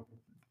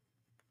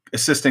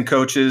 assistant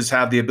coaches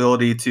have the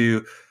ability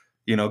to,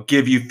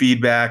 give you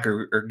feedback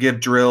or give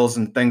drills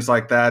and things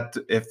like that,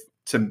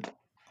 to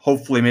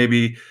hopefully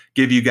maybe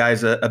give you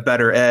guys a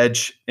better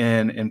edge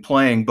in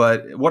playing.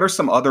 But what are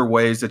some other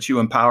ways that you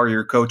empower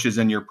your coaches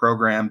in your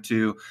program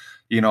to,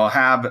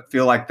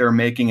 feel like they're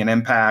making an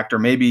impact? Or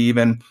maybe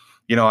even,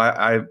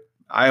 I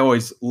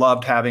always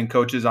loved having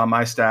coaches on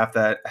my staff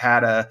that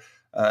had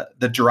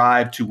the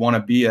drive to want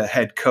to be a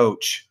head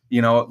coach,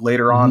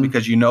 later on,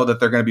 because that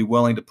they're going to be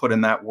willing to put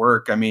in that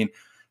work. I mean,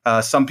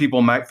 some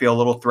people might feel a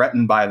little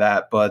threatened by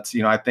that, but,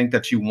 I think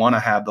that you want to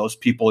have those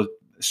people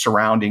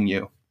surrounding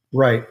you.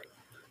 Right.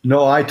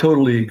 No, I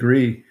totally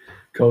agree,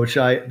 Coach.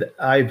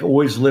 I've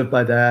always lived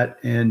by that.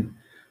 And,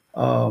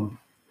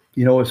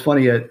 it's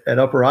funny, at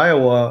Upper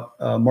Iowa,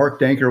 Mark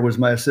Danker was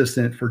my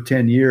assistant for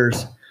 10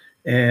 years.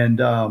 And,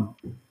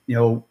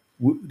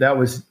 that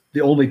was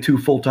the only 2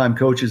 full-time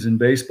coaches in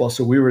baseball.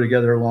 So we were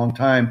together a long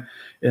time.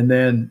 And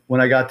then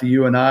when I got to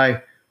UNI,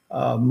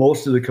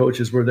 most of the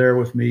coaches were there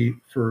with me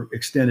for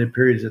extended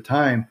periods of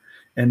time.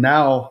 And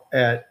now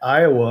at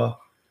Iowa,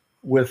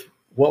 with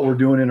what we're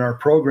doing in our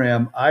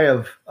program,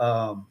 I've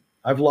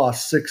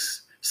lost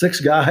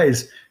six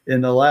guys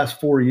in the last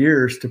 4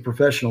 years to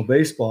professional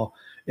baseball,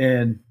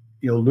 and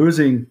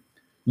losing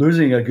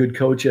a good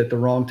coach at the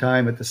wrong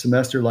time at the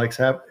semester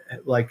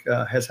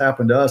has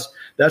happened to us.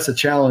 That's a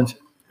challenge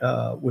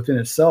within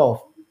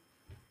itself.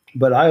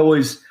 But I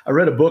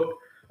read a book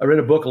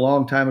a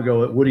long time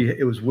ago.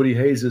 It was Woody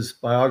Hayes'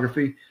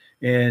 biography,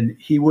 and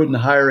he wouldn't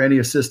hire any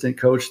assistant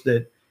coach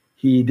that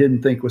he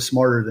didn't think was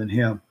smarter than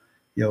him.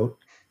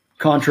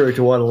 Contrary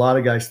to what a lot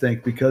of guys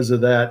think, because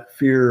of that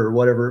fear or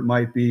whatever it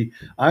might be.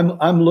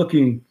 I'm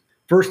looking,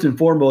 first and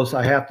foremost,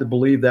 I have to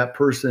believe that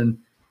person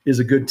is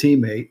a good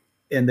teammate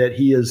and that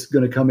he is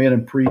going to come in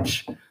and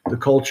preach the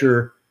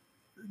culture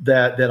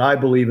that I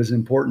believe is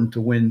important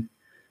to win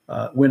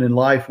in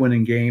life, win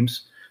in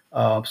games.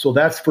 So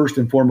that's first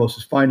and foremost,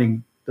 is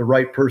finding the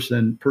right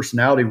person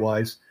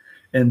personality-wise,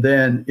 and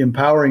then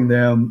empowering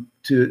them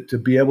to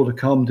be able to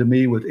come to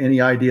me with any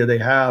idea they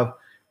have,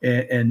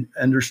 and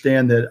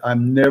understand that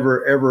I'm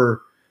never,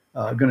 ever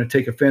going to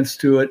take offense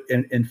to it.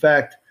 And in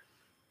fact,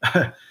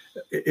 I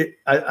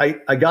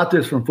got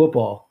this from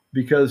football,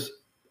 because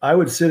I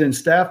would sit in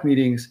staff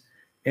meetings,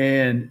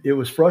 and it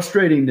was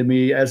frustrating to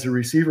me as a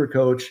receiver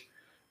coach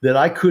that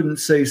I couldn't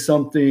say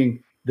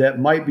something that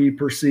might be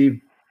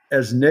perceived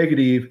as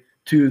negative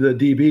to the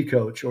DB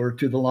coach or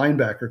to the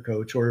linebacker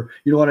coach, or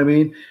you know what I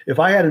mean? If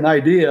I had an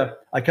idea,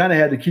 I kind of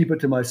had to keep it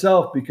to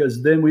myself,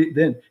 because then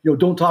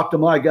don't talk to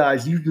my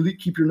guys. You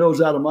keep your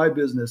nose out of my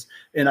business.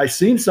 And I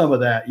seen some of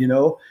that,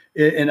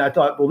 and I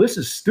thought, well, this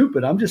is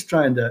stupid. I'm just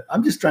trying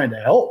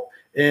to help.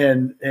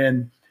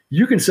 And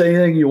you can say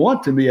anything you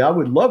want to me. I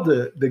would love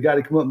the guy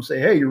to come up and say,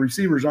 hey, your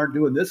receivers aren't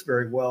doing this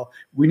very well.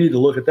 We need to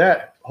look at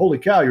that. Holy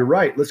cow, you're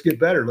right. Let's get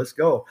better. Let's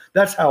go.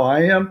 That's how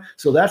I am.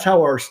 So that's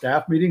how our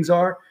staff meetings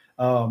are.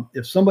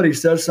 If somebody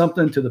says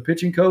something to the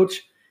pitching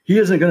coach, he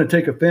isn't going to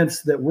take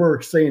offense that we're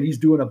saying he's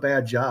doing a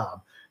bad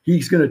job.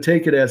 He's going to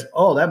take it as,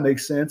 oh, that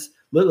makes sense.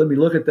 Let me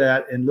look at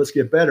that and let's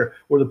get better.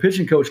 Or the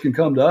pitching coach can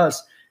come to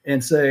us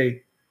and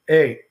say,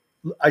 hey,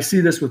 I see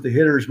this with the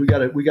hitters. We got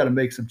to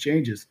make some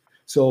changes.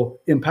 So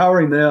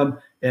empowering them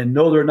and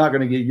know they're not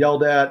going to get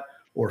yelled at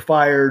or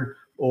fired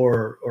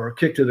or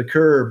kicked to the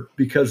curb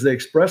because they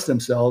express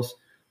themselves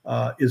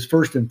is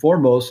first and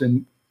foremost.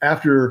 And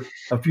after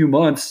a few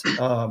months,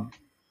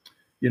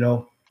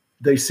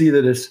 they see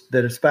that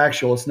it's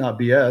factual, it's not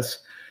BS.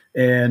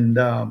 And,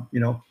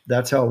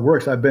 that's how it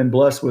works. I've been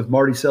blessed with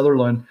Marty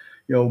Sutherland.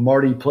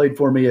 Marty played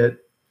for me at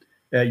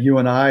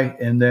UNI,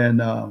 and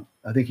then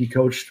I think he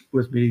coached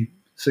with me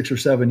 6 or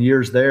 7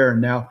 years there.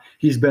 And now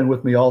he's been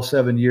with me all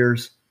 7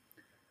 years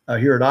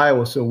here at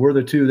Iowa. So we're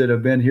the two that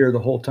have been here the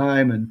whole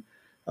time. And,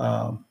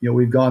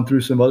 we've gone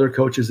through some other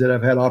coaches that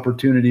have had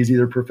opportunities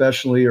either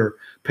professionally or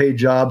paid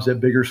jobs at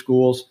bigger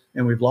schools,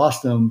 and we've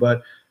lost them.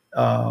 But,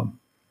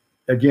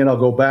 again, I'll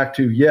go back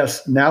to,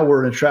 yes, now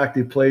we're an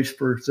attractive place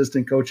for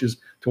assistant coaches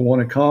to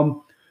want to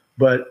come,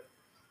 but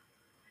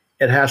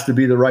it has to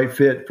be the right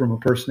fit from a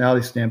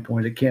personality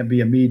standpoint. It can't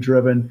be a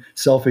me-driven,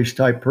 selfish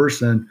type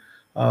person,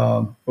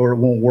 or it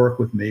won't work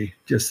with me.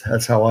 Just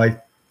that's how I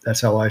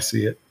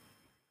see it.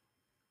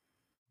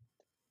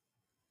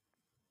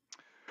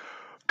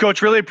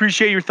 Coach, really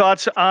appreciate your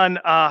thoughts on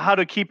how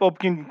to keep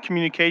open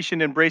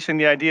communication, embracing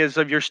the ideas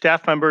of your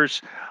staff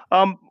members.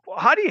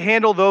 How do you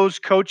handle those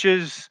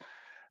coaches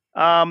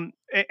and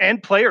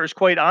players,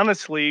 quite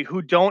honestly,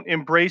 who don't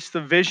embrace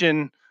the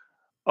vision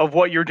of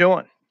what you're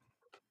doing?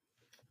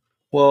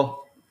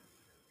 Well,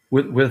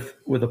 with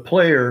a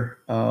player,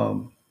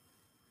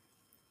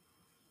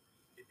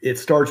 it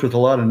starts with a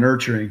lot of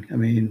nurturing. I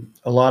mean,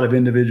 a lot of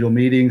individual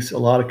meetings, a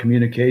lot of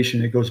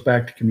communication. It goes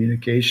back to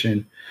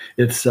communication.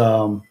 It's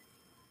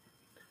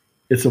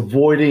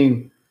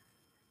avoiding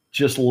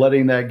just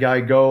letting that guy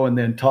go and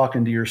then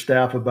talking to your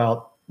staff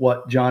about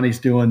what Johnny's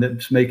doing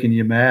that's making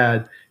you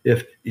mad.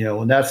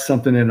 And that's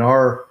something in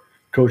our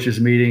coaches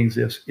meetings.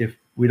 If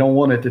we don't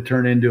want it to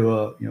turn into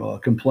a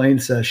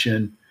complaint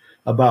session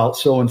about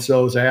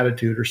so-and-so's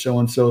attitude or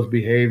so-and-so's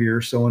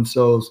behavior,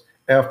 so-and-so's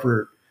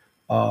effort.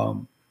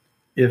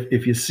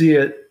 If you see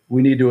it,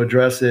 we need to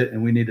address it,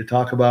 and we need to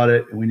talk about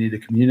it, and we need to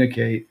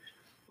communicate.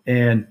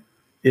 And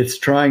it's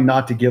trying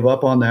not to give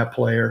up on that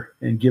player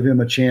and give him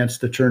a chance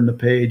to turn the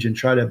page and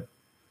try to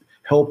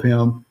help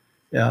him,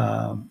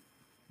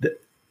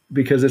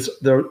 because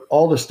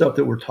all the stuff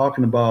that we're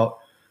talking about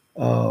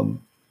are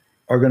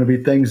going to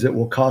be things that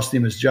will cost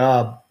him his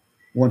job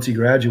once he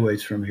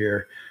graduates from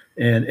here.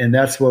 And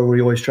that's where we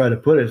always try to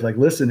put it. It's like,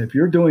 listen, if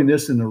you're doing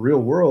this in the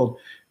real world,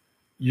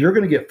 you're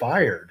going to get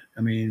fired.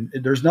 I mean,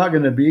 there's not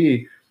going to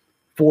be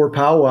 4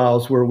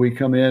 powwows where we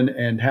come in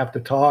and have to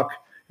talk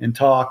and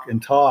talk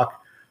and talk.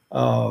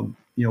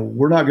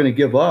 We're not going to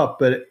give up.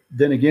 But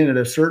then again, at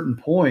a certain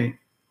point,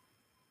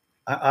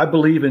 I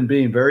believe in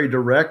being very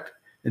direct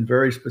and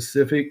very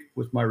specific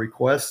with my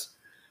requests.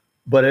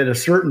 But at a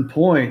certain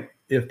point,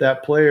 if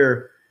that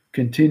player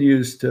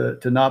continues to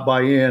not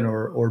buy in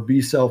or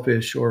be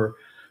selfish or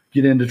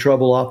get into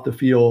trouble off the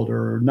field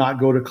or not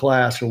go to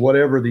class or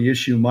whatever the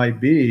issue might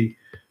be,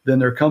 then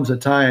there comes a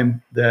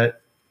time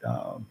that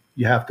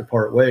you have to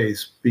part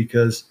ways,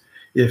 because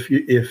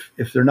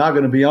if they're not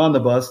going to be on the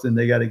bus, then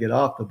they got to get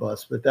off the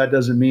bus. But that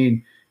doesn't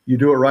mean you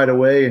do it right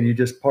away and you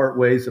just part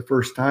ways the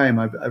first time.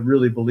 I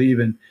really believe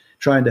in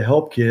trying to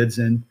help kids,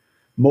 and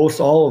most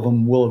all of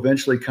them will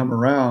eventually come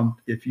around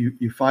if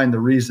you find the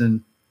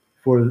reason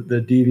for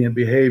the deviant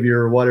behavior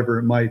or whatever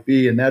it might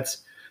be. And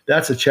that's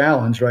a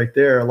challenge right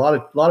there. A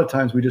lot of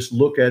times we just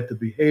look at the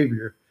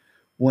behavior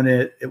when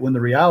the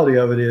reality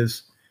of it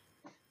is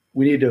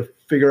we need to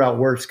figure out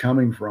where it's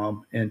coming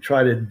from and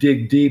try to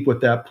dig deep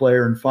with that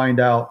player and find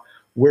out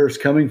where it's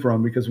coming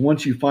from. Because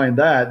once you find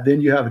that,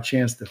 then you have a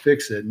chance to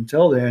fix it.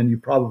 Until then, you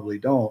probably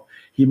don't.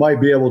 He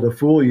might be able to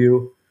fool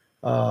you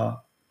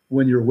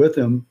when you're with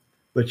him,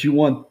 but you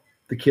want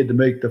the kid to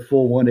make the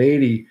full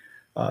 180.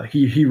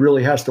 He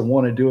really has to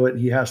want to do it.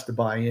 He has to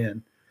buy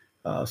in.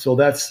 So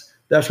that's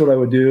what I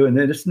would do. And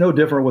then it's no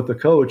different with the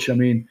coach. I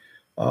mean,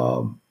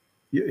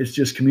 it's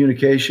just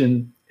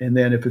communication. And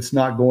then if it's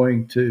not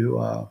going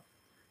to,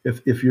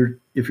 if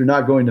you're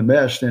not going to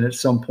mesh, then at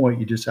some point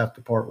you just have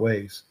to part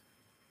ways.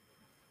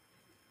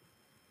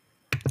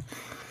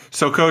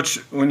 So, Coach,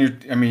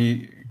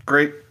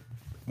 great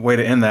way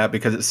to end that,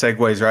 because it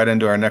segues right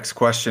into our next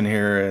question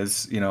here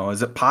is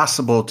it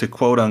possible to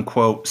quote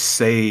unquote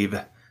save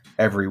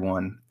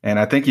everyone? And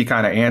I think you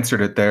kind of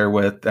answered it there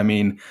with,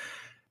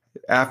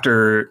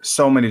 after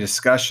so many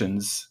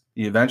discussions,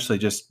 you eventually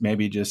just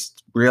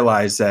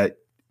realize that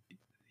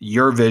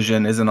your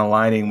vision isn't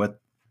aligning with,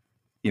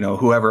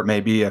 whoever it may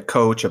be, a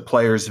coach, a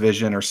player's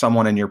vision, or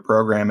someone in your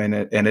program, and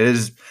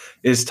it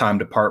is time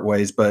to part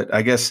ways. But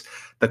I guess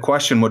the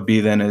question would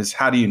be then is,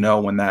 how do you know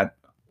when that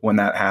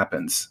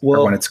happens,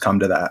 or when it's come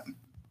to that?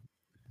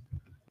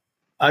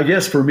 I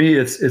guess for me,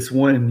 it's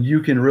when you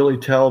can really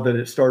tell that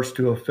it starts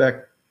to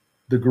affect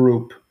the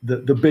group,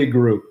 the big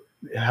group,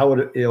 how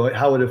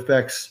it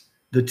affects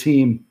the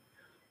team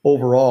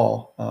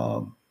overall.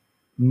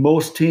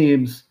 Most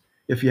teams,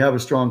 if you have a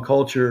strong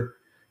culture,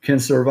 can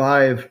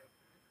survive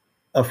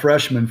a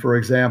freshman, for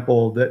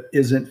example, that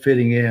isn't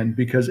fitting in,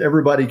 because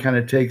everybody kind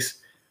of takes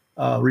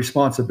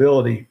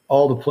responsibility.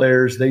 All the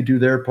players, they do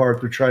their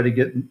part to try to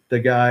get the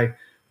guy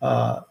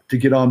to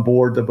get on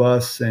board the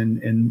bus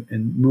and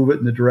move it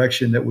in the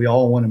direction that we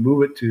all want to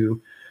move it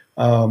to.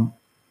 On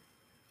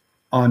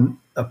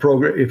a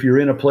program, if you're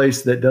in a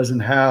place that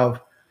doesn't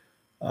have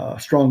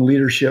strong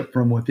leadership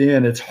from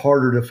within, it's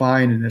harder to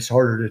find and it's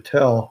harder to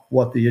tell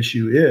what the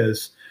issue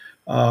is.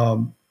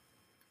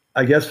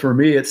 I guess for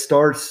me, it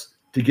starts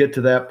to get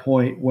to that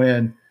point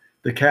when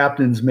the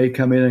captains may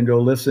come in and go,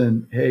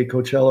 listen, hey,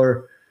 Coach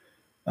Heller,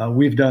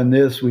 we've done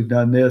this, we've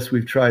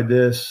tried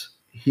this.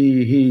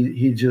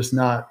 He's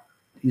not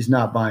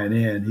buying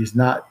in. He's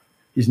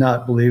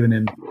not believing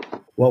in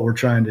what we're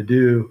trying to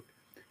do.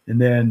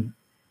 And then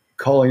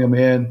calling them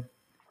in,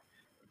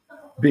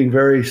 being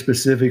very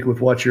specific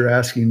with what you're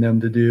asking them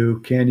to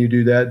do. Can you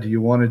do that? Do you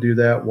want to do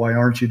that? Why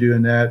aren't you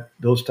doing that?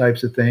 Those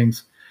types of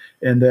things.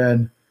 And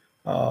then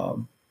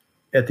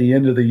at the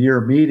end of the year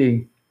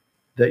meeting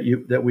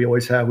that we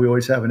always have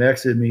an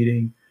exit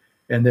meeting,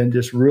 and then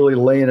just really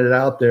laying it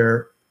out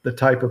there, the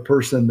type of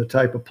person, the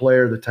type of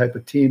player, the type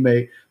of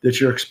teammate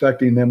that you're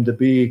expecting them to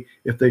be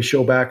if they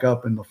show back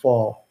up in the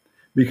fall.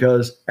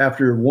 Because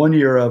after 1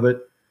 year of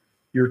it,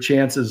 your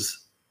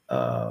chances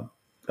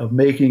of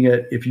making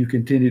it, if you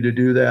continue to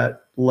do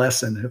that,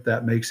 lessen, if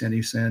that makes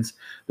any sense.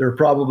 There are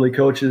probably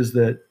coaches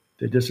that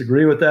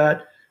disagree with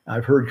that.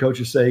 I've heard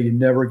coaches say you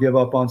never give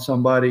up on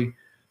somebody.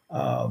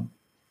 And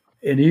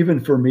even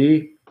for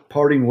me,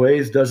 parting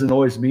ways doesn't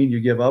always mean you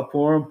give up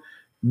for them.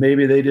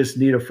 Maybe they just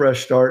need a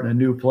fresh start in a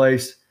new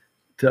place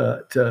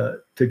to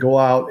go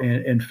out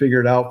and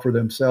figure it out for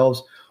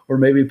themselves, or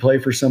maybe play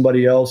for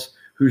somebody else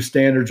whose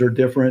standards are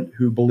different,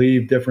 who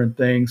believe different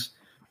things.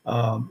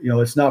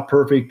 It's not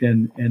perfect,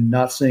 and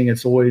not saying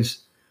it's always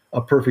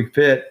a perfect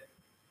fit,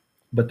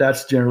 but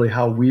that's generally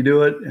how we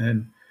do it.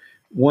 And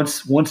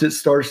once it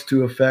starts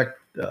to affect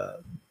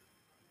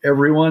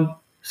everyone,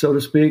 so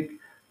to speak,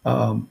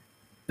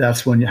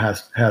 that's when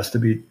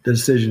the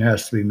decision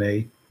has to be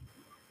made.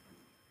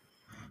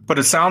 But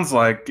it sounds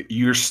like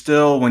you're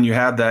still, when you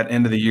have that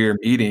end of the year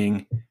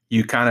meeting,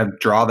 you kind of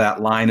draw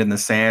that line in the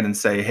sand and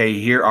say, hey,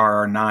 here are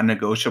our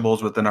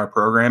non-negotiables within our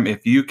program.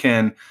 If you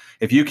can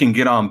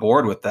get on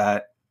board with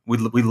that, we'd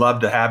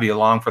love to have you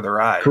along for the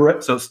ride.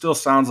 Correct. So it still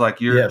sounds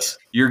like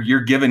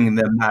you're giving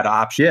them that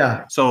option.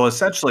 Yeah. So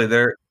essentially,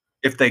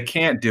 if they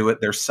can't do it,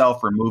 they're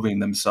self-removing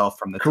themselves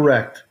from the team.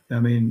 Correct. I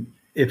mean,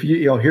 if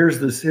here's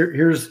the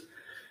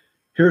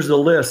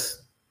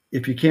list.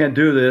 If you can't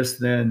do this,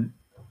 then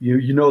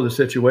you know the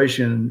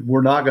situation.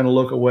 We're not going to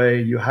look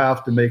away. You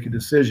have to make a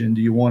decision.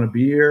 Do you want to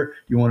be here?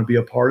 Do you want to be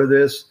a part of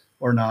this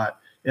or not?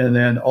 And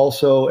then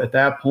also at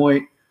that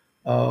point,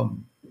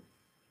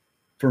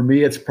 for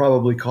me, it's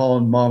probably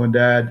calling mom and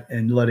dad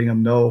and letting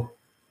them know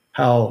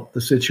how the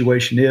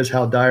situation is,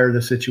 how dire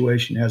the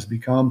situation has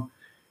become,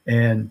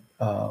 and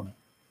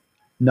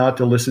not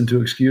to listen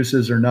to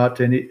excuses or not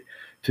to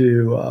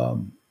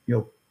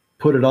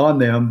put it on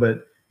them,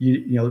 but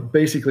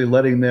basically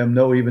letting them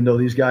know, even though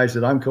these guys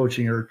that I'm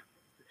coaching are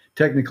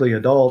technically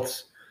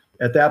adults,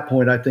 at that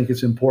point, I think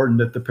it's important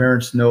that the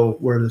parents know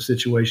where the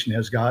situation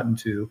has gotten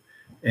to.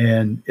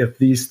 And if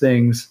these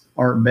things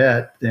aren't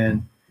met,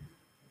 then,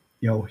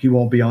 he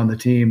won't be on the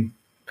team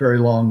very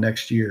long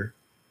next year.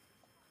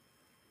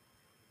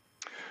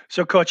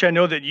 So, Coach, I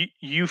know that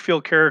you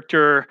feel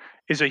character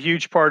is a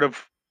huge part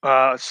of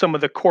some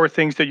of the core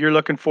things that you're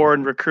looking for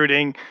in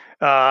recruiting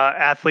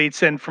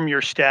athletes and from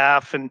your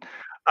staff.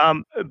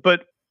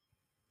 But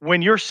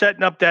when you're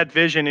setting up that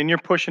vision and you're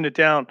pushing it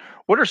down,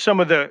 what are some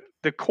of the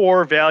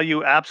core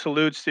value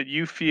absolutes that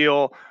you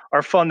feel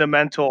are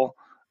fundamental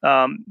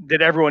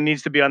that everyone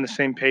needs to be on the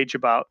same page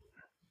about?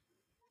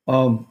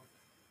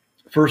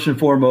 First and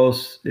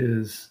foremost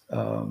is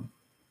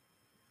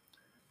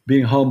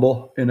being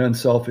humble and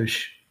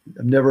unselfish.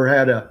 I've never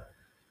had a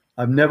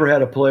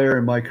player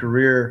in my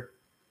career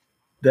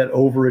that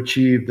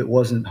overachieved that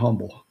wasn't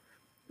humble,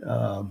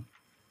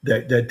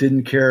 that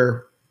didn't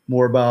care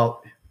more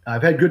about.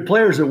 I've had good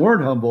players that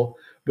weren't humble,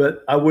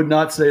 but I would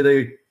not say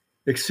they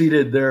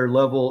exceeded their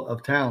level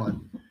of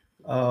talent.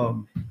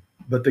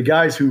 But the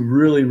guys who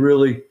really,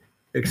 really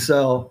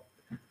excel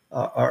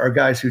are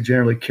guys who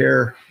generally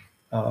care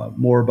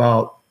more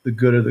about the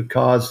good of the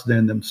cause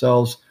than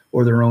themselves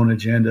or their own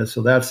agenda.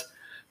 So that's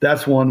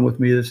one with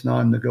me that's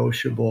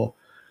non-negotiable.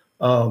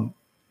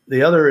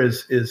 The other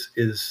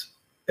is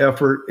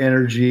effort,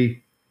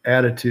 energy,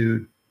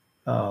 attitude.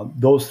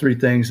 Those three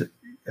things.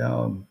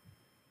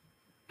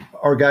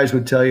 Our guys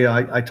would tell you,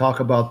 I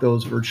talk about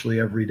those virtually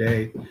every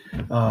day.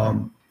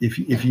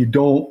 If you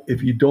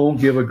don't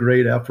give a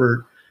great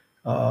effort,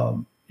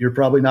 you're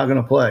probably not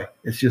going to play.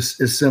 It's just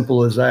as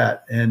simple as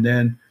that. And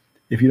then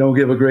if you don't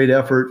give a great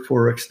effort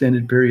for an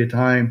extended period of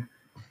time,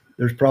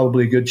 there's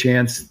probably a good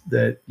chance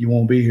that you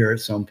won't be here at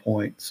some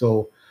point.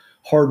 So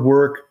hard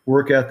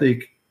work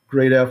ethic,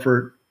 great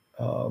effort,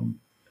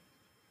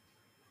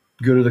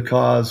 good of the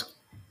cause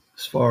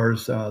as far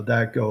as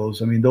that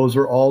goes. I mean, those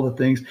are all the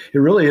things. It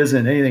really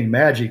isn't anything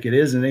magic. It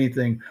isn't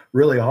anything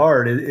really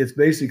hard. It's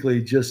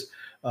basically just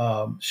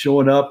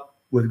showing up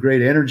with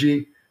great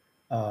energy,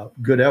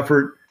 good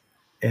effort,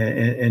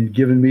 and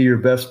giving me your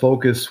best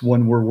focus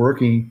when we're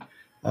working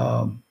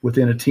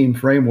within a team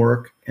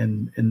framework.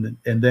 And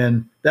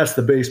then that's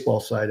the baseball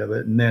side of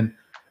it. And then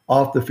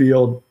off the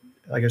field,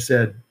 like I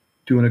said,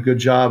 doing a good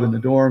job in the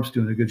dorms,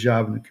 doing a good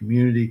job in the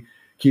community,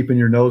 keeping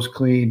your nose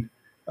clean,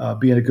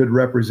 being a good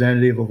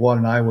representative of what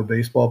an Iowa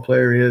baseball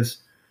player is,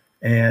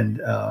 and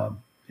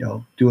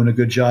doing a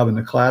good job in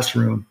the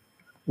classroom,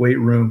 weight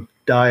room,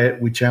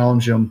 diet. We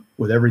challenge them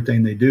with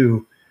everything they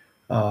do,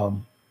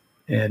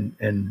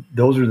 and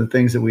those are the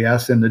things that we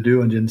ask them to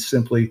do, and then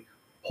simply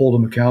hold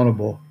them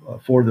accountable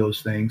for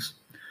those things.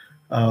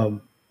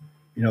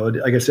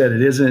 Like I said,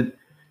 it isn't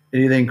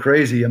anything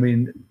crazy. I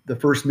mean, the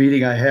first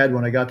meeting I had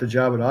when I got the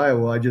job at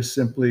Iowa,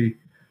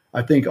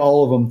 I think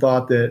all of them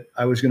thought that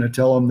I was going to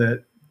tell them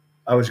that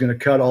I was going to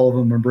cut all of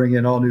them and bring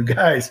in all new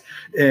guys.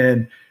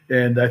 And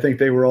I think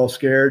they were all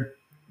scared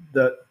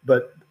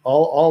but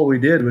all we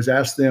did was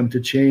ask them to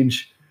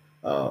change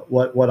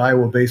what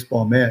Iowa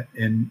baseball meant.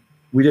 And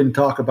we didn't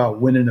talk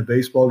about winning a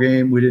baseball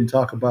game. We didn't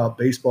talk about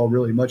baseball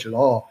really much at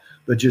all,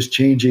 but just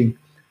changing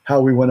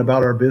how we went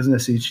about our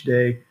business each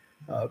day,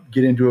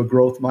 get into a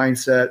growth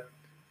mindset,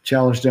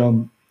 challenge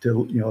them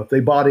to, if they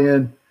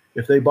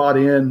bought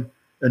in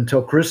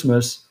until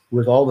Christmas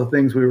with all the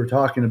things we were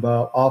talking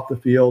about off the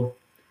field,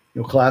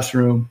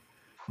 classroom,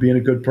 being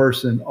a good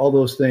person, all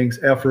those things,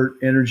 effort,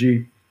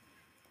 energy,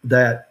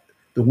 that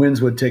the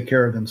wins would take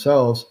care of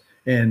themselves.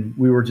 And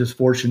we were just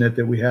fortunate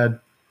that we had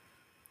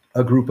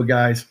a group of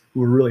guys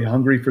who were really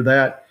hungry for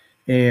that.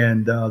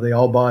 And they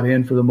all bought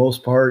in for the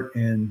most part.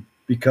 And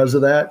because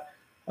of that,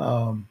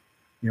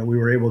 we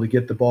were able to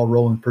get the ball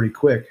rolling pretty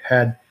quick.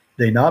 Had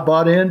they not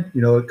bought in,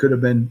 it would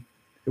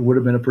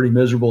have been a pretty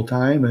miserable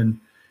time, and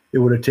it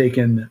would have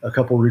taken a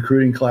couple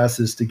recruiting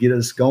classes to get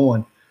us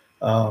going.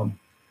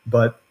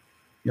 But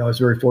I was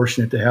very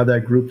fortunate to have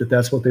that group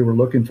that's what they were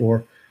looking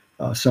for,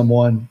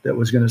 someone that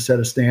was going to set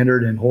a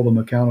standard and hold them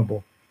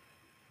accountable.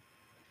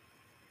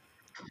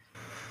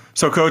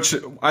 So, Coach,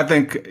 I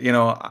think,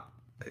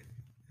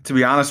 to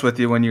be honest with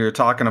you, when you're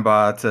talking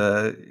about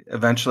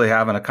eventually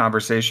having a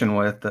conversation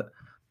with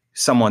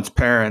someone's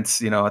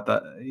parents,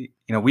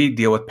 we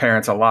deal with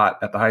parents a lot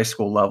at the high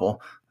school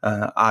level.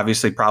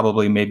 Obviously,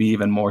 probably maybe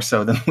even more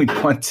so than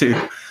we'd want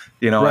to,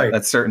 right,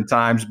 at certain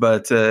times.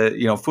 But,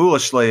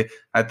 foolishly,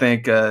 I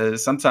think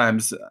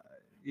sometimes,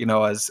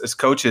 as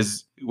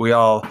coaches, we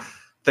all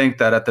think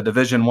that at the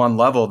Division I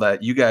level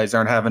that you guys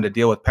aren't having to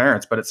deal with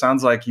parents, but it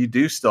sounds like you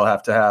do still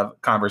have to have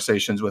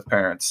conversations with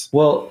parents.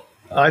 Well,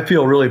 I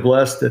feel really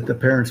blessed that the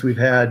parents we've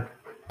had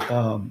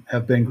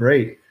have been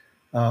great.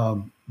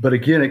 But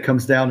again, it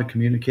comes down to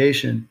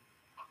communication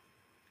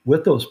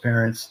with those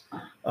parents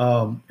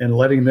and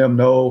letting them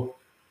know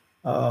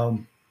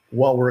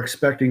what we're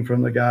expecting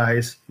from the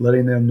guys,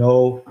 letting them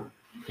know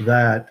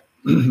that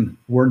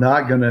we're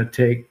not going to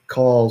take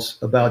calls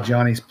about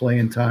Johnny's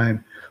playing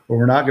time or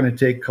we're not going to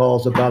take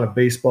calls about a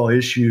baseball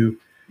issue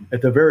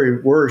at the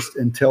very worst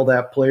until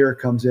that player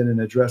comes in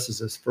and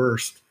addresses us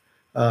first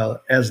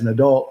as an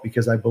adult,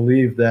 because I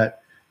believe that,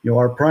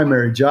 our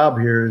primary job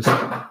here is,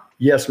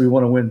 yes, we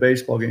want to win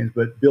baseball games,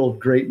 but build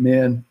great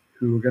men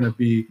who are going to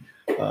be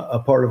a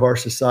part of our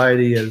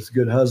society as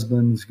good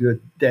husbands,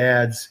 good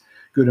dads,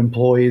 good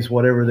employees,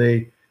 whatever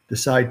they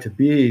decide to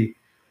be.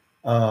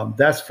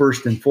 That's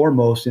first and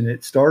foremost. And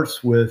it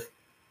starts with,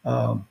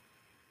 and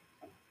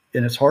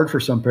it's hard for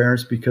some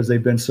parents because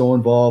they've been so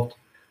involved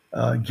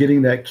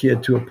getting that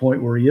kid to a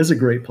point where he is a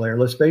great player.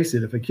 Let's face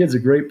it, if a kid's a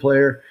great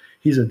player,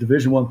 he's a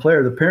Division I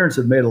player, the parents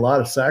have made a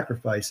lot of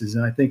sacrifices,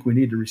 and I think we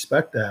need to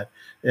respect that.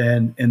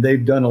 And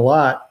they've done a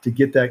lot to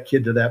get that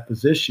kid to that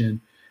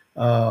position.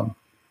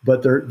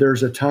 But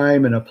there's a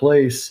time and a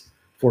place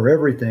for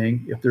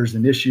everything. If there's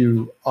an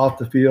issue off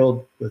the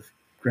field with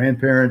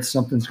grandparents,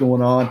 something's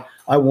going on,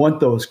 I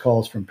want those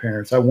calls from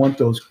parents. I want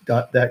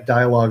that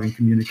dialogue and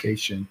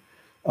communication.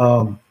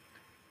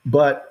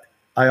 But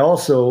I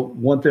also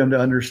want them to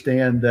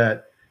understand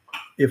that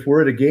if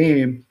we're at a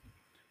game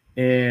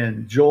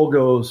and Joel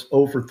goes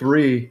 0 for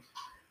 3,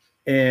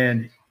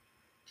 and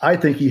I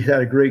think he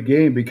had a great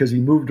game because he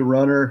moved a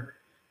runner,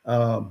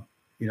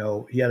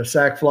 he had a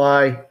sac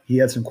fly, he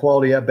had some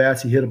quality at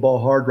bats, he hit a ball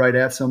hard right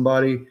at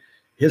somebody.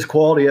 His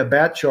quality at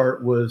bat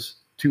chart was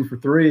 2 for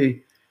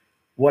 3,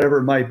 whatever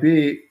it might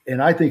be,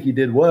 and I think he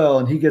did well.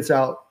 And he gets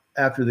out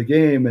after the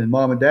game, and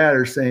mom and dad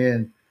are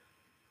saying,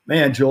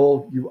 "Man,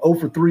 Joel, you're 0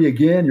 for 3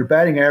 again. Your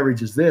batting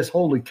average is this.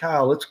 Holy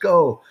cow, let's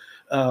go."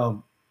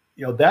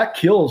 That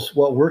kills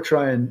what we're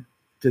trying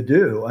to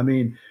do. I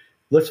mean,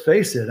 let's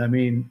face it. I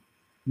mean,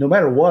 no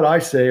matter what I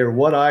say or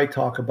what I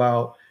talk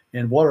about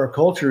and what our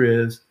culture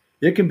is,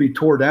 it can be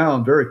tore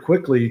down very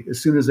quickly as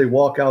soon as they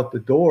walk out the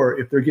door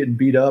if they're getting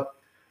beat up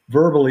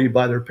verbally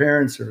by their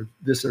parents or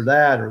this or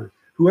that or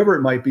whoever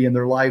it might be in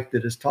their life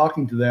that is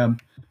talking to them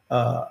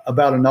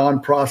about a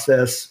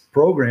non-process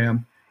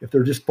program, if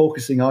they're just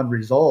focusing on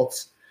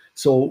results.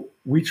 So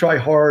we try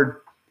hard.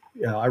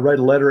 I write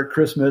a letter at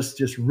Christmas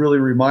just really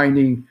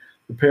reminding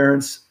the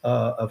parents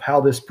of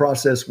how this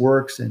process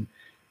works. And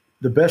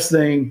the best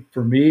thing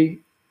for me,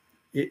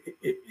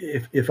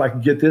 if I can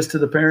get this to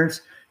the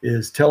parents,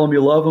 is tell them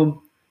you love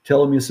them,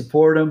 tell them you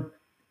support them.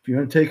 If you're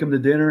going to take them to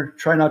dinner,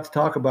 try not to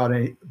talk about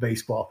any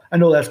baseball. I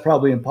know that's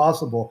probably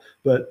impossible,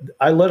 but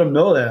I let them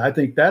know that. I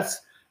think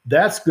that's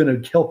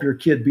going to help your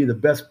kid be the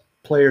best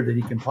player that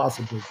he can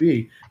possibly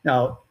be.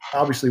 Now,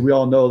 obviously, we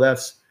all know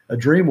that's a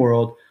dream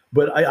world,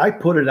 but I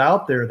put it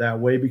out there that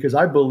way because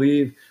I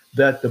believe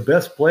that the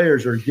best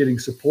players are getting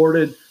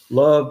supported,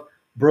 loved,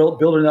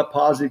 building up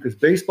positive, because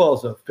baseball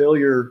is a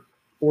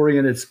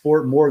failure-oriented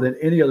sport more than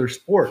any other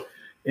sport.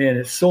 And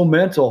it's so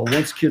mental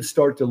once kids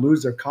start to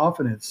lose their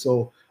confidence.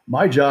 So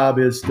my job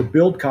is to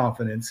build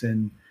confidence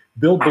and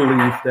build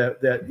belief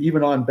that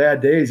even on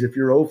bad days, if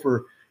you're 0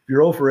 for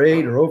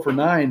 8 or 0 for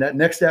 9, that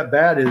next at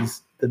bat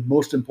is the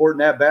most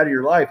important at bat of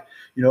your life.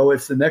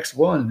 It's the next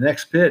one, the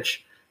next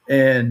pitch.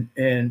 And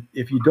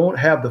if you don't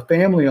have the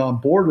family on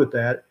board with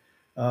that,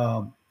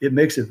 it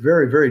makes it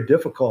very, very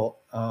difficult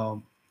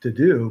to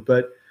do.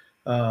 But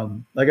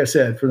like I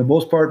said, for the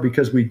most part,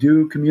 because we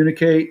do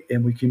communicate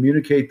and we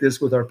communicate this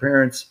with our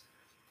parents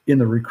in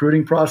the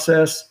recruiting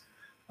process,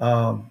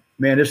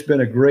 man, it's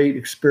been a great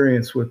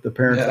experience with the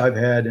parents I've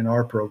had in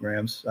our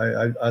programs.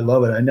 I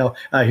love it. I know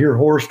I hear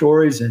horror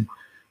stories and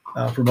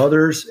from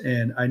others,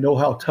 and I know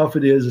how tough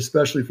it is,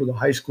 especially for the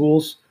high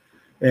schools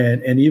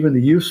and even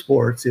the youth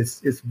sports.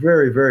 It's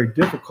very, very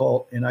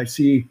difficult. And I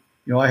see,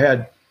 I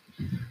had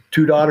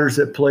 2 daughters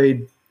that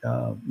played,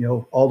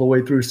 all the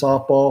way through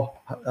softball,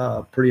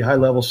 pretty high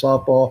level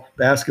softball,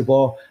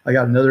 basketball. I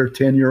got another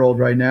 10-year-old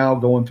right now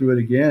going through it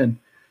again.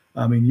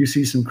 I mean, you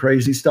see some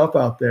crazy stuff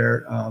out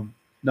there,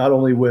 not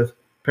only with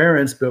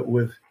parents, but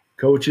with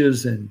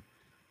coaches and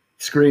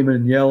screaming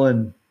and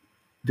yelling,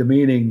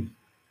 demeaning,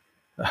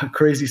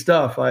 crazy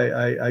stuff.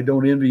 I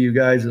don't envy you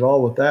guys at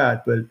all with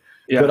that, but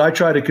I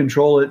try to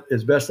control it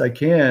as best I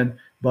can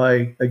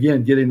by,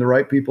 again, getting the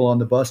right people on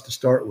the bus to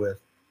start with.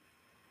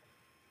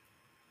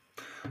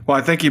 Well,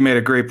 I think you made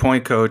a great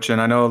point, Coach, and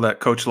I know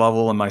that Coach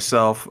Lovell and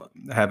myself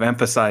have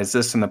emphasized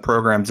this in the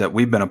programs that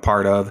we've been a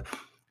part of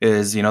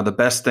is, the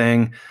best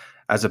thing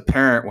as a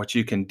parent, what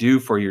you can do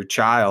for your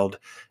child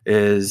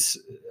is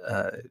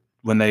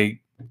when they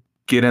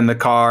get in the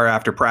car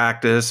after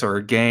practice or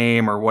a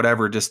game or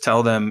whatever, just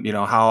tell them,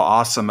 how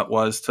awesome it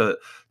was to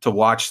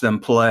watch them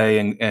play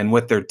and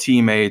with their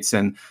teammates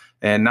and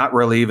not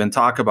really even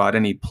talk about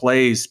any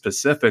plays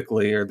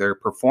specifically or their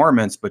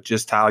performance, but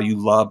just how you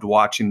loved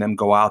watching them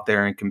go out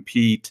there and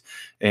compete.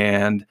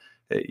 And,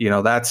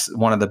 that's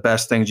one of the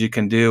best things you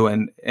can do.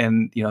 And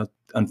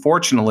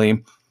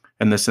unfortunately,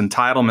 in this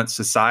entitlement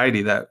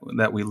society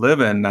that we live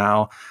in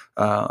now,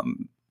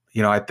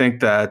 I think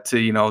that,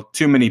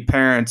 too many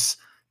parents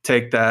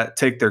take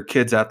their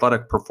kids'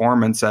 athletic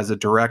performance as a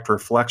direct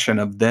reflection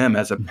of them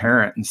as a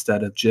parent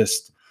instead of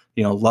just,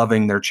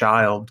 loving their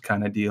child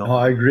kind of deal. Oh,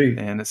 I agree.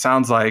 And it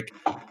sounds like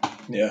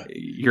Yeah.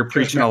 you're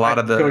preaching a lot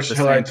of the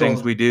same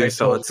things we do.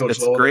 So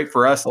it's great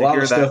for us to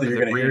hear that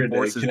because it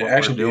reinforces what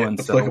we're doing.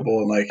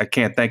 So I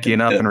can't thank you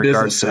enough in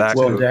regards to that.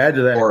 Well, to add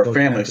to that, or a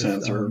family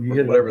sense, or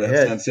whatever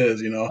that sense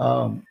is,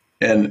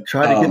 and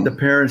try to get the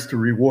parents to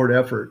reward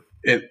effort.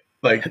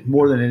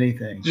 More than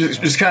anything,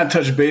 just kind of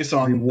touch base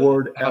on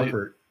reward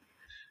effort.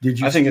 Did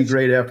you see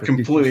great effort?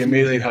 Completely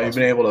amazing how you've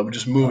been able to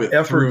just move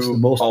it through the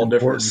most all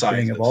different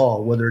thing of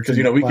all, whether it's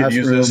in we could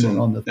use this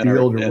on the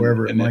field or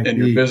wherever it might be. In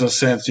your business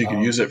sense, you could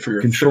use it for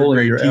your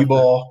controlling your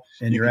T-ball,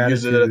 and you your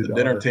use it at the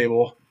dinner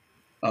table.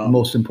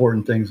 Most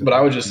important things. But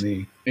I would just,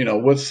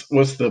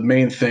 what's the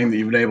main thing that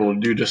you've been able to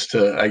do just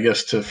to, I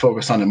guess, to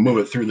focus on and move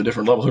it through the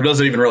different levels? Or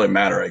does it even really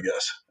matter? I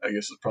guess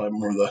it's probably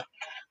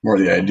more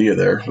the idea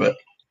there, but.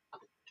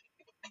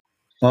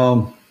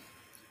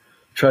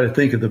 Try to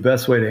think of the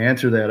best way to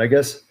answer that. I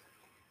guess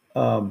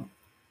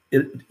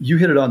you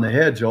hit it on the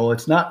head, Joel.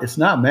 It's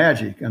not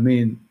magic. I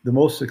mean, the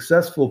most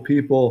successful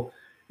people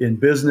in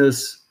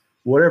business,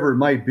 whatever it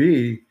might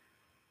be,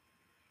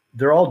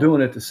 they're all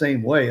doing it the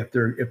same way. If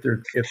they're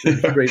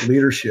great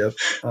leadership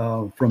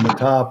from the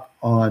top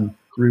on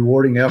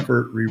rewarding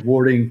effort,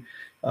 rewarding,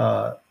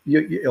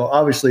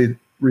 obviously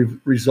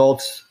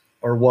results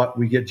are what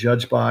we get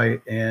judged by,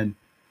 and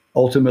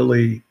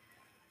ultimately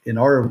in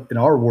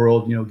our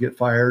world, get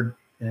fired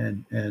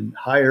and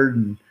hired.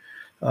 And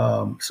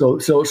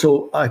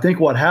so I think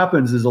what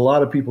happens is a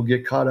lot of people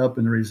get caught up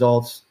in the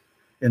results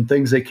and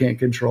things they can't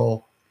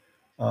control.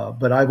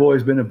 But I've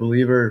always been a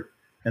believer,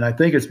 and I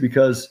think it's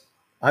because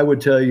I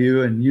would tell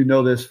you, and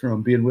this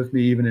from being with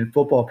me even in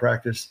football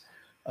practice,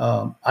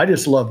 I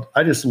just loved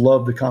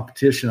the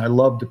competition. I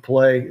loved to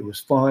play. It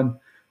was fun.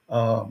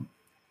 I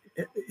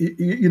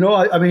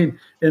mean,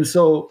 and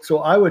so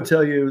I would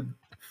tell you,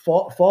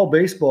 Fall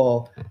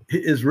baseball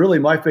is really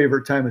my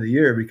favorite time of the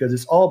year because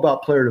it's all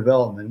about player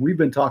development. We've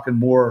been talking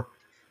more,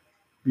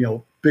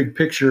 big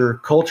picture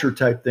culture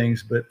type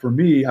things. But for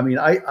me, I mean,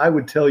 I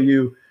would tell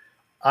you,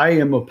 I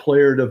am a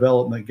player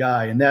development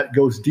guy, and that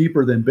goes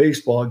deeper than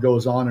baseball. It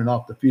goes on and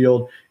off the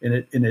field, and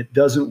it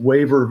doesn't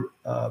waver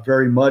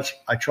very much.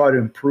 I try to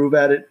improve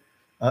at it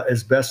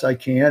as best I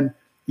can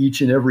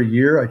each and every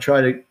year. I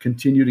try to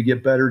continue to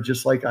get better,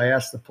 just like I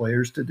ask the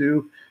players to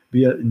do,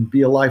 be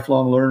a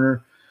lifelong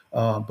learner.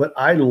 But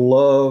I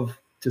love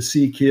to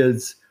see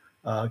kids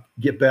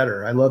get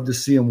better. I love to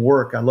see them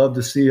work. I love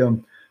to see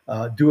them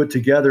do it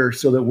together,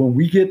 so that when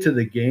we get to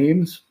the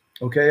games,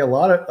 okay, a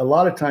lot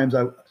of times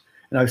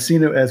I've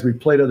seen it as we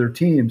played other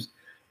teams,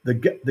 the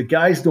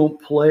guys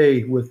don't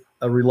play with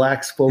a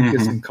relaxed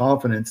focus and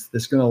confidence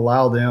that's going to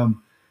allow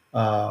them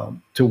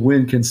to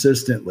win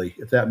consistently,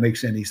 if that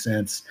makes any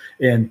sense.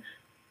 And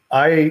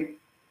I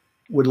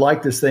would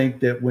like to think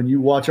that when you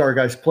watch our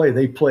guys play,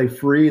 they play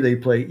free, they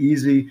play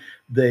easy,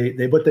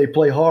 but they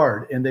play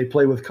hard, and they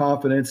play with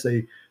confidence.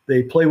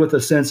 They play with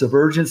a sense of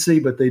urgency,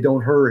 but they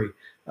don't hurry.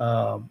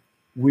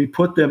 We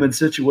put them in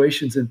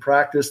situations in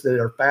practice that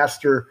are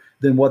faster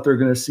than what they're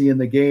going to see in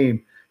the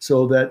game,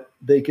 so that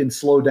they can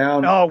slow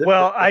down. Oh,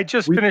 well, I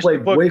just finished the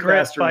book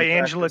Grit by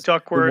Angela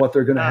Duckworth. What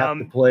they're going to have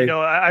to play.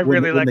 I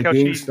really like how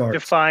she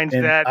defines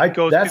that.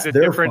 Goes through the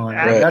different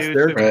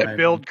attitudes to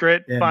build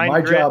grit, and find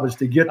my grit. job is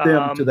to get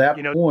them to that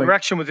point.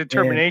 Direction with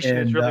determination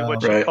is really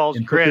what she calls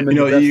grit. And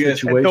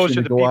those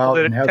are the people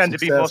that tend to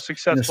be most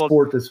successful.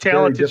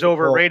 Talent is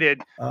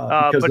overrated,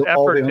 but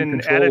effort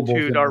and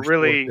attitude are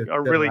really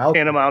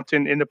tantamount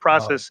in the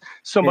process.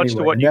 So much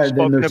to what you've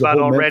spoken about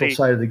already.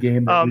 Side of the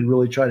game that we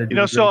really try to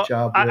do a great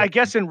job with. I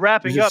guess in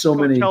wrapping up, so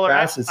many Keller,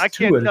 facets I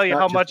can't tell you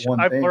how much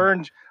I've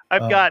learned.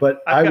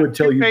 But I would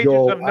tell you,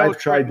 Joel, I've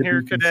tried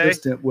to be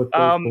consistent with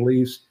those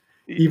beliefs,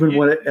 even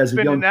when as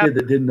a young kid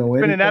that didn't know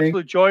anything. It's been an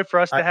absolute joy for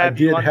us to have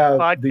you on the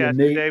podcast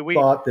today.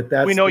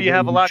 We know you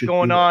have a lot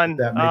going on,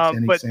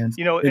 but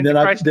in the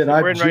crisis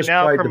we're in right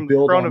now from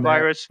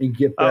coronavirus, and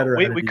get better.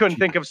 We couldn't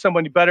think of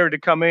somebody better to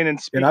come in and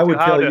speak. And I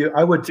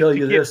would tell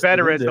you this: get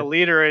better as a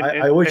leader,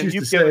 and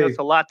you've given us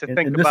a lot to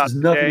think about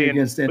today. And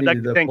I'd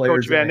like to thank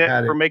Coach Van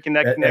Nett for making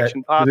that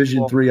connection possible.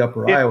 Division III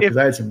Upper Iowa, because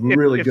I had some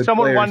really good players. If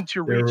someone wanted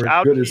to reach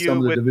out to you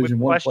with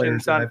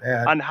questions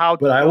on how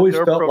to build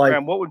their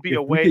program, what would be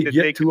a way that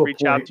they could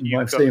reach out to you?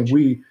 I'm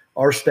saying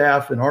our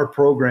staff and our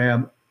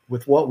program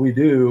with what we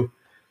do,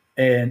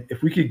 and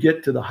if we could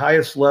get to the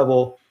highest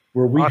level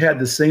where we had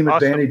the same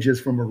advantages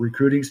from a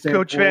recruiting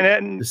standpoint, Coach Van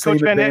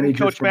Nett and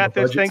Coach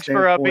Mathis, thanks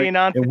for being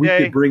on today. And we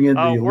could bring in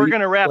the elite we're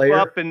going to wrap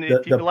up, and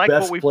if you like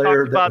what we've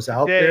talked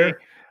about today,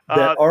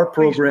 that our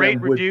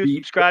program would be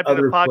subscribe to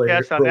the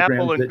podcast on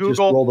Apple and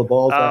Google. Roll the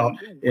balls out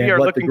we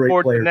are looking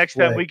forward to the next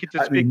time we get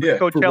to speak with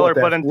Coach Heller.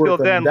 But until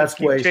then, let's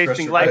keep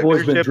chasing life,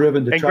 leadership,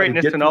 and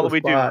greatness in all that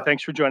we do.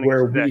 Thanks for joining us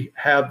today. Where we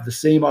have the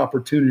same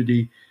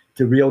opportunity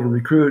to be able to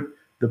recruit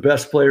the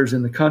best players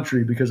in the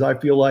country, because I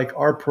feel like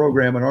our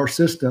program and our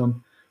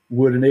system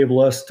would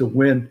enable us to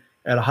win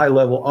at a high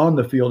level on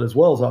the field as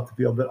well as off the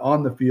field. But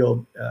on the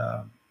field,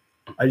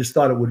 I just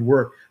thought it would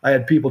work. I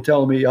had people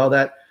telling me,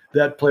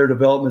 that player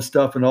development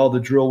stuff and all the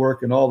drill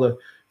work and all the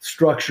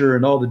structure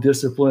and all the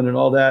discipline and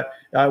all that,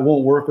 I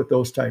won't work with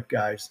those type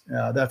guys.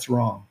 That's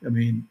wrong. I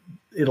mean,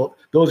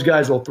 those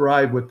guys will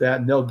thrive with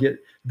that, and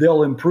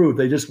they'll improve.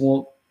 They just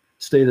won't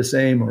stay the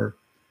same or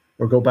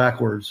go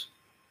backwards.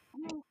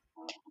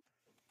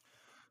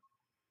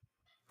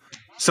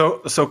 So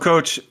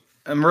Coach,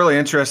 I'm really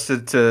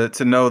interested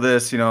to know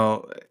this.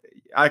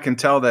 I can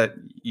tell that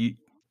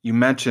you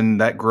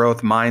mentioned that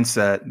growth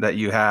mindset that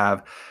you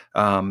have,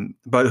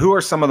 but who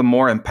are some of the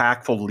more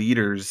impactful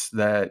leaders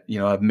that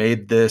have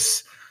made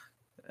this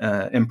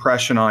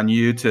impression on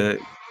you to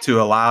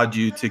allowed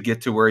you to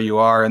get to where you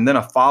are? And then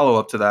a follow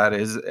up to that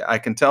is, I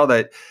can tell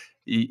that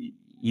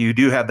you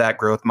do have that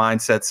growth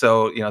mindset.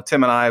 So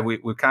Tim and I,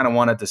 we kind of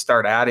wanted to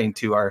start adding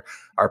to our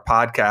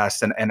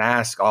podcast and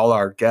ask all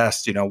our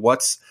guests,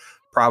 what's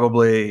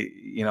probably,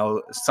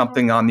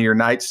 something on your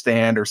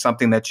nightstand or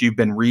something that you've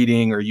been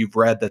reading or you've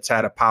read that's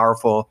had a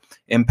powerful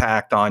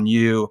impact on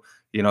you,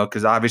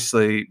 because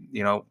obviously,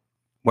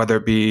 whether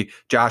it be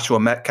Joshua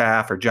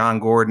Metcalf or John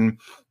Gordon,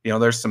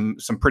 there's some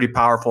pretty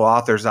powerful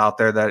authors out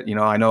there that,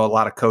 I know a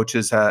lot of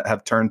coaches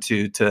have turned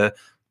to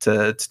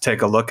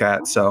take a look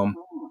at. So,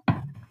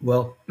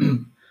 well, a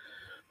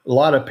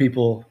lot of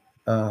people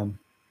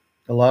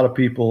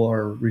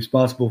are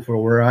responsible for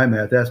where I'm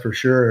at. That's for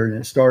sure. And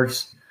it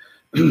starts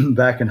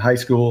back in high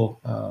school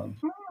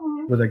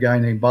with a guy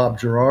named Bob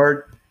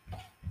Gerard.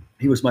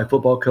 He was my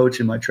football coach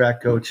and my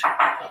track coach,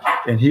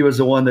 and he was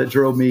the one that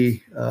drove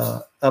me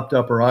up to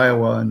Upper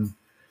Iowa and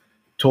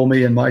told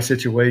me in my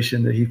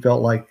situation that he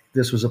felt like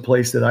this was a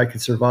place that I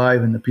could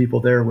survive and the people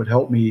there would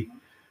help me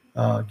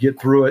get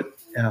through it.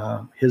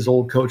 His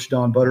old coach,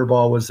 Don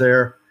Butterball, was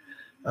there.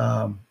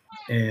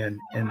 And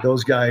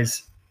those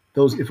guys,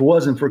 if it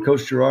wasn't for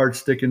Coach Gerard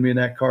sticking me in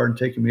that car and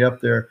taking me up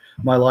there,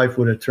 my life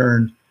would have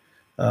turned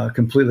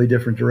completely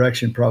different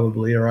direction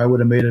probably, or I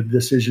would have made a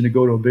decision to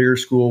go to a bigger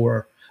school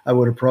where I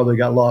would have probably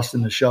got lost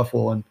in the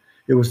shuffle. And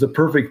it was the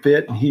perfect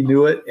fit, and he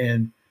knew it.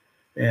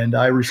 And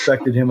I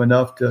respected him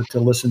enough to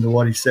listen to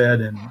what he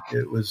said. And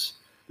it was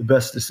the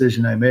best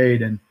decision I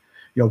made. And,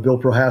 Bill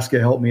Prohaska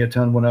helped me a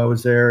ton when I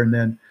was there. And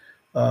then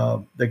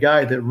the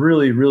guy that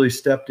really, really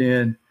stepped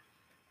in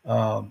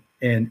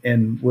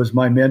and was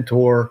my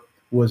mentor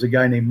was a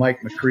guy named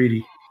Mike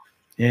McCready.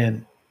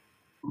 And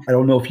I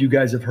don't know if you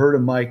guys have heard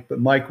of Mike, but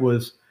Mike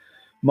was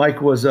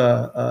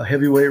a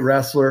heavyweight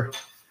wrestler,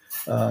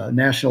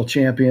 national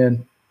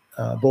champion,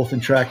 both in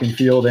track and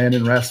field and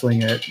in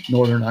wrestling at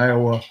Northern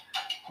Iowa,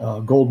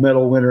 gold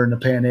medal winner in the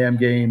Pan Am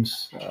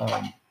Games.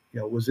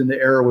 Was in the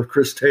era with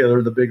Chris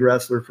Taylor, the big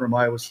wrestler from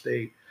Iowa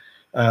State.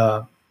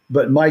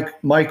 But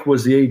Mike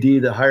was the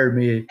AD that hired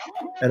me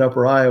at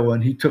Upper Iowa,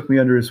 and he took me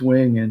under his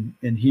wing,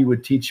 and he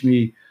would teach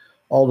me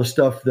all the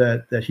stuff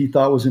that he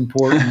thought was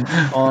important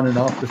on and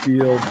off the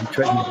field. He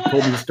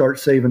told me to start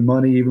saving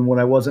money even when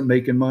I wasn't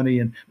making money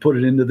and put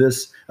it into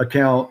this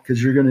account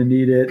because you're going to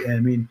need it. And I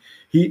mean,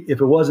 if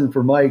it wasn't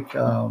for Mike,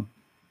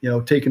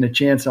 taking a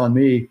chance on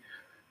me,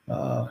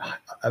 I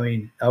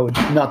would,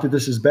 not that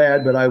this is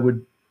bad, but I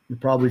would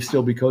probably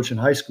still be coaching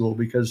high school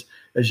because,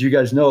 as you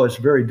guys know, it's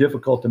very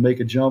difficult to make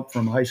a jump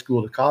from high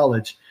school to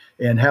college,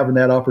 and having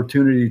that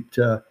opportunity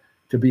to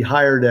be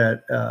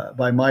hired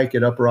by Mike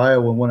at Upper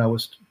Iowa when I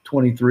was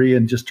 23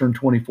 and just turned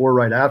 24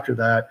 right after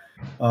that,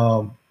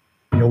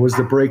 was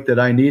the break that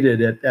I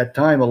needed. At that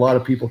time, a lot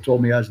of people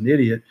told me I was an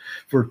idiot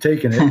for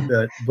taking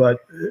it,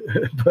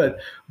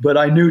 but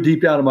I knew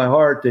deep down in my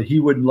heart that he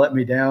wouldn't let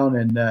me down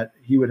and that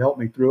he would help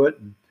me through it.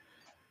 And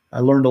I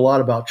learned a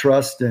lot about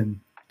trust and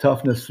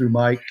toughness through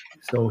Mike.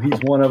 So he's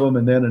one of them.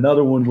 And then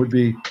another one would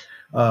be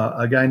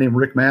a guy named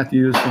Rick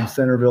Matthews from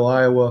Centerville,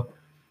 Iowa.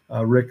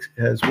 Rick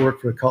has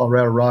worked for the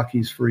Colorado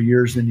Rockies for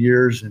years and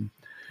years, and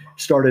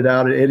started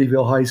out at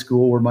Eddyville High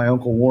School where my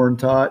Uncle Warren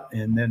taught,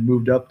 and then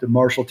moved up to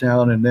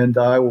Marshalltown, and then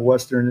to Iowa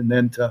Western, and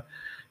then to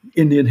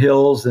Indian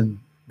Hills, and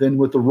then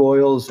with the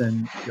Royals,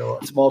 and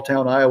a small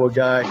town Iowa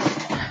guy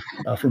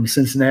from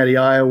Cincinnati,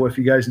 Iowa. If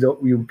you guys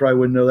don't, you probably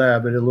wouldn't know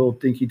that, but a little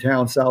dinky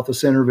town south of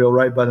Centerville,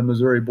 right by the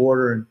Missouri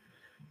border. And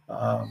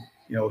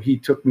he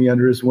took me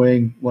under his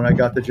wing when I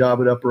got the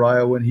job at Upper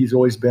Iowa, and he's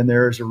always been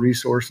there as a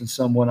resource and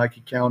someone I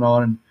could count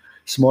on, and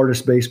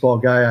smartest baseball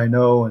guy I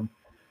know. And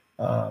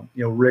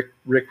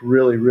Rick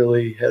really,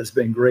 really has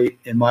been great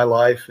in my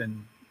life,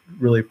 and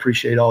really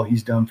appreciate all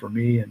he's done for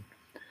me. And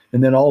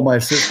then all my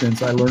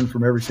assistants, I learned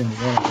from every single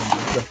one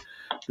of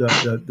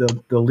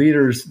them. The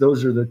leaders,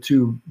 those are the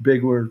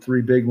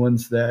three big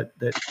ones that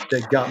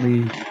got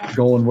me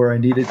going where I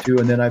needed to.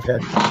 And then I've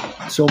had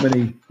so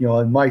many,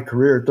 in my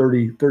career,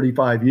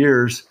 35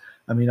 years.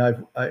 I mean,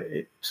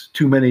 it's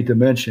too many to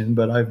mention,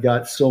 but I've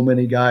got so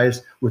many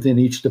guys within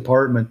each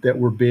department that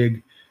were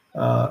big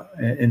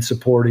and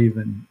supportive.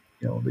 And,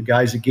 the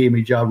guys that gave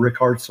me a job, Rick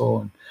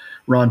Hartzell and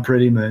Ron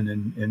Prettyman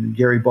and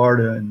Gary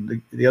Barta, and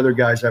the other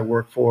guys I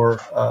work for,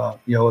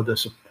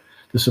 the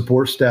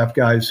support staff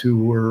guys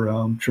who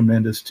were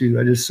tremendous too.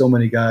 I just so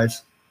many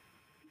guys.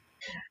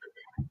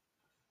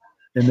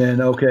 And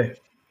then, okay,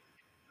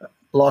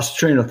 lost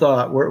train of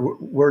thought.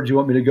 Where do you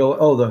want me to go?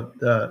 Oh,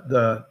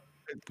 the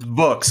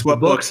books.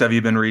 What books have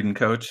you been reading,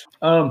 Coach?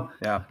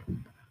 Yeah.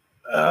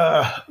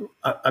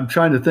 I'm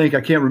trying to think.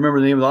 I can't remember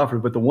the name of the author,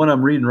 but the one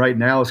I'm reading right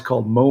now is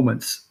called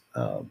Moments,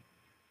 and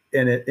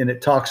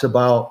it talks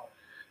about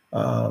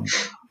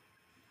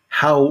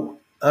how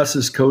us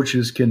as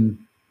coaches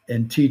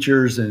and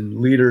teachers and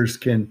leaders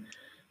can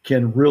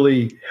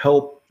really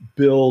help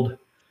build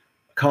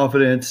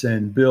confidence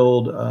and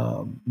build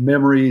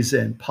memories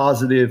and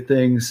positive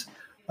things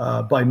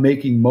by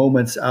making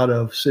moments out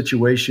of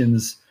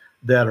situations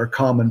that are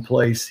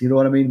commonplace. You know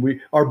what I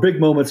mean? Our big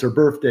moments are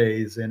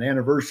birthdays and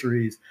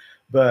anniversaries,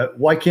 but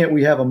why can't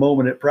we have a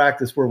moment at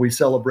practice where we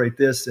celebrate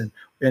this and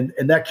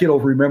that kid will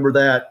remember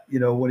that,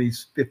 when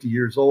he's 50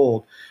 years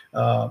old.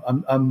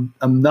 I'm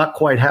not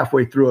quite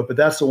halfway through it, but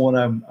that's the one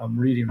I'm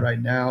reading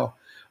right now.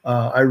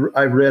 I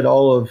read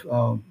all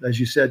of,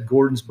 as you said,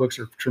 Gordon's books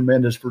are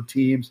tremendous for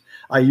teams.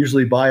 I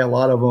usually buy a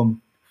lot of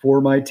them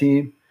for my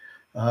team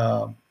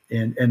and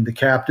the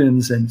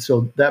captains. And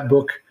so that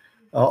book,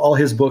 all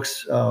his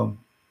books,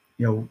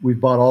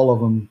 we've bought all of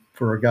them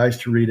for our guys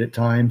to read at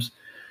times.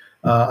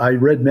 I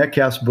read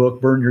Metcalf's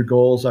book, Burn Your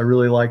Goals. I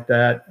really like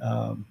that.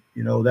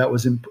 That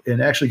was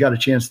and actually got a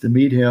chance to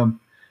meet him.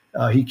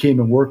 He came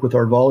and worked with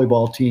our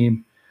volleyball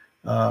team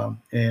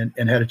and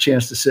had a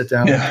chance to sit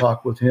down and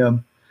talk with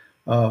him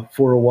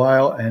for a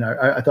while. And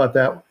I thought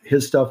that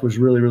his stuff was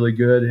really, really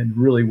good and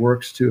really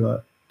works to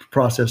a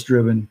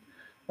process-driven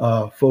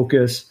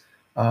focus.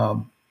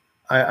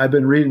 I've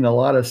been reading a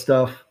lot of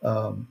stuff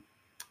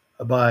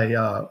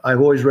I've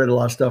always read a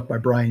lot of stuff by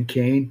Brian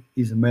Cain.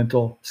 He's a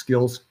mental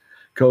skills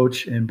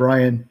coach. And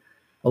Brian,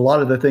 a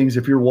lot of the things,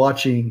 if you're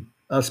watching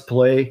us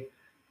play,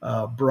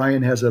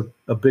 Brian has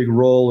a big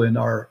role in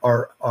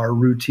our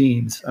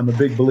routines. I'm a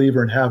big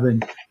believer in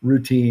having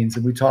routines.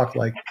 And we talk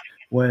like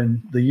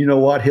when the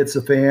you-know-what hits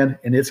the fan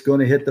and it's going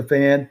to hit the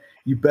fan,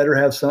 you better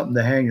have something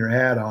to hang your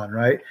hat on,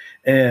 right?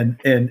 And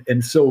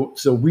so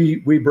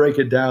we break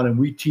it down and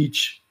we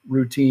teach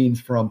routines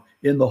from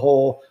in the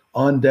hole,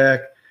 on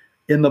deck,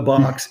 in the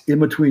box, in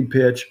between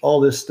pitch,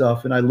 all this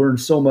stuff. And I learned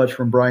so much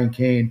from Brian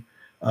Cain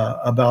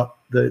about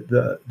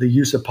the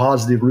use of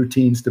positive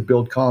routines to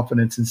build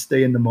confidence and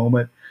stay in the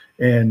moment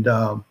and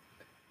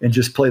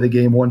just play the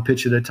game one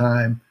pitch at a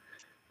time.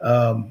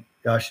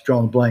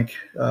 Drawing a blank.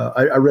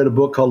 I read a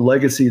book called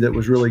Legacy that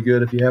was really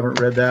good. If you haven't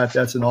read that,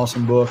 that's an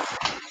awesome book.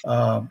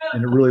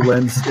 And it really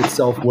lends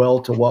itself well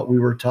to what we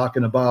were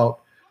talking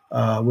about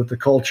with the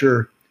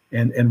culture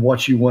and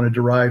what you want to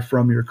derive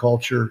from your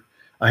culture.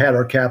 I had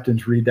our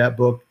captains read that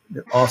book.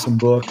 Awesome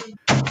book.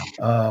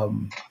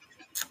 I'm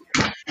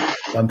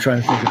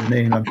trying to think of the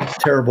name. I'm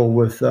terrible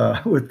with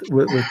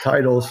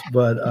titles,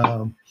 but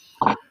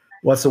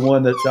what's the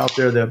one that's out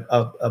there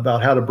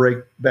about how to break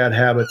bad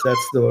habits?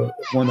 That's the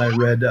one I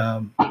read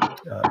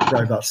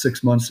probably about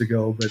 6 months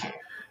ago. But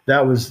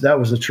that was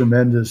a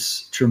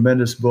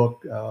tremendous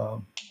book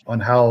on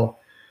how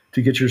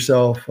to get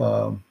yourself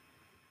to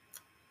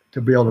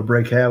be able to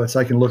break habits.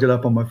 I can look it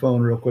up on my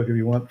phone real quick if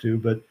you want to.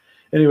 But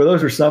anyway,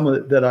 those are some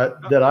of that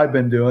I've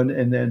been doing.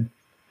 And then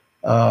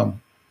let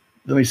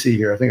me see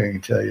here. I think I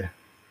can tell you.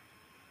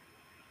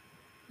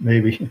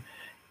 Maybe.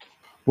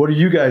 What are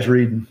you guys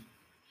reading?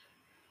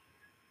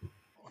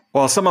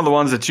 Well, some of the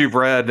ones that you've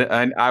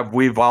read,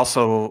 we've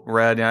also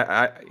read.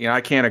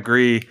 I can't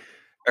agree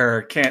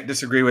or can't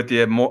disagree with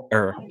you more,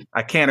 or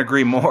I can't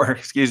agree more.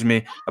 Excuse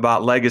me,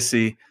 about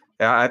Legacy.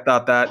 I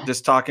thought that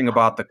just talking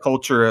about the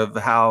culture of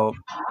how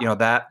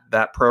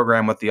that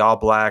program with the All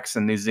Blacks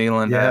in New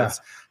Zealand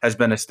has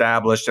been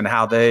established and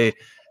how they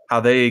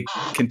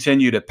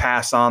continue to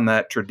pass on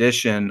that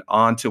tradition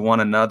onto one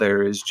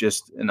another is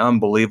just an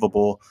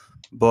unbelievable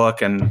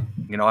book. And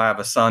I have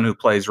a son who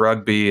plays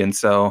rugby, and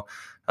so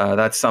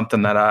that's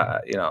something that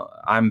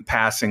I'm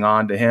passing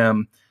on to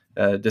him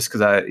just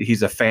because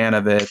he's a fan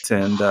of it.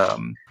 And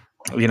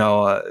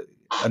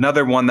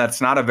another one that's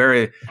not a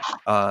very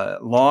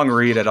long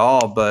read at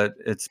all, but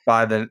it's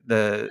by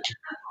the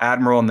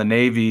Admiral in the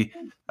Navy.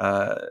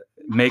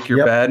 Make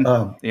Your Bed,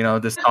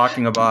 just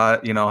talking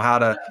about, how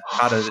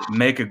to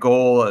make a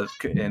goal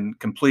and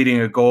completing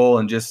a goal,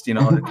 and just, it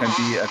can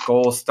be a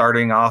goal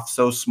starting off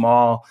so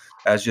small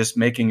as just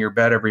making your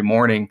bed every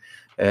morning.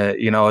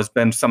 Has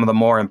been some of the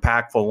more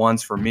impactful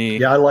ones for me.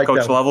 Yeah, I like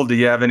Coach that. Lovell, do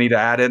you have any to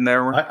add in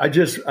there? I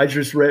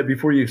just read,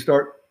 before you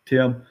start,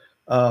 Tim,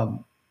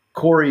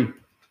 Corey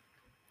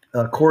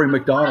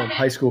McDonald,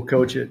 high school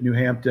coach at New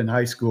Hampton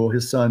High School.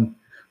 His son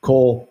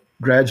Cole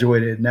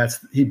graduated, and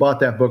he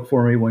bought that book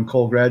for me when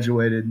Cole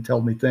graduated and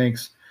told me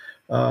thanks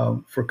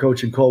for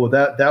coaching Cole.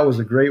 But that was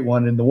a great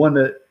one. And the one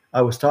that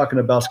I was talking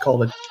about is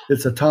called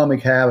it's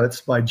Atomic Habits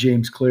by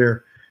James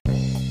Clear.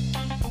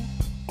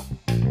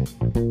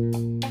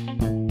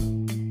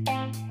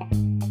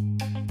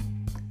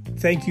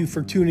 Thank you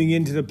for tuning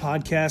into the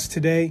podcast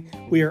today.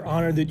 We are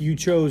honored that you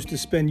chose to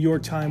spend your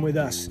time with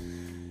us.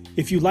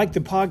 If you like the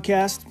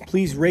podcast,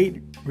 please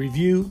rate,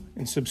 review,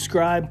 and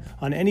subscribe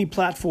on any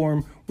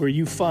platform where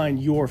you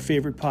find your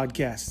favorite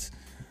podcasts.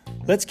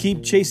 Let's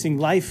keep chasing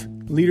life,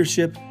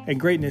 leadership, and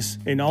greatness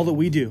in all that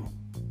we do.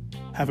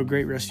 Have a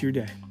great rest of your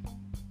day.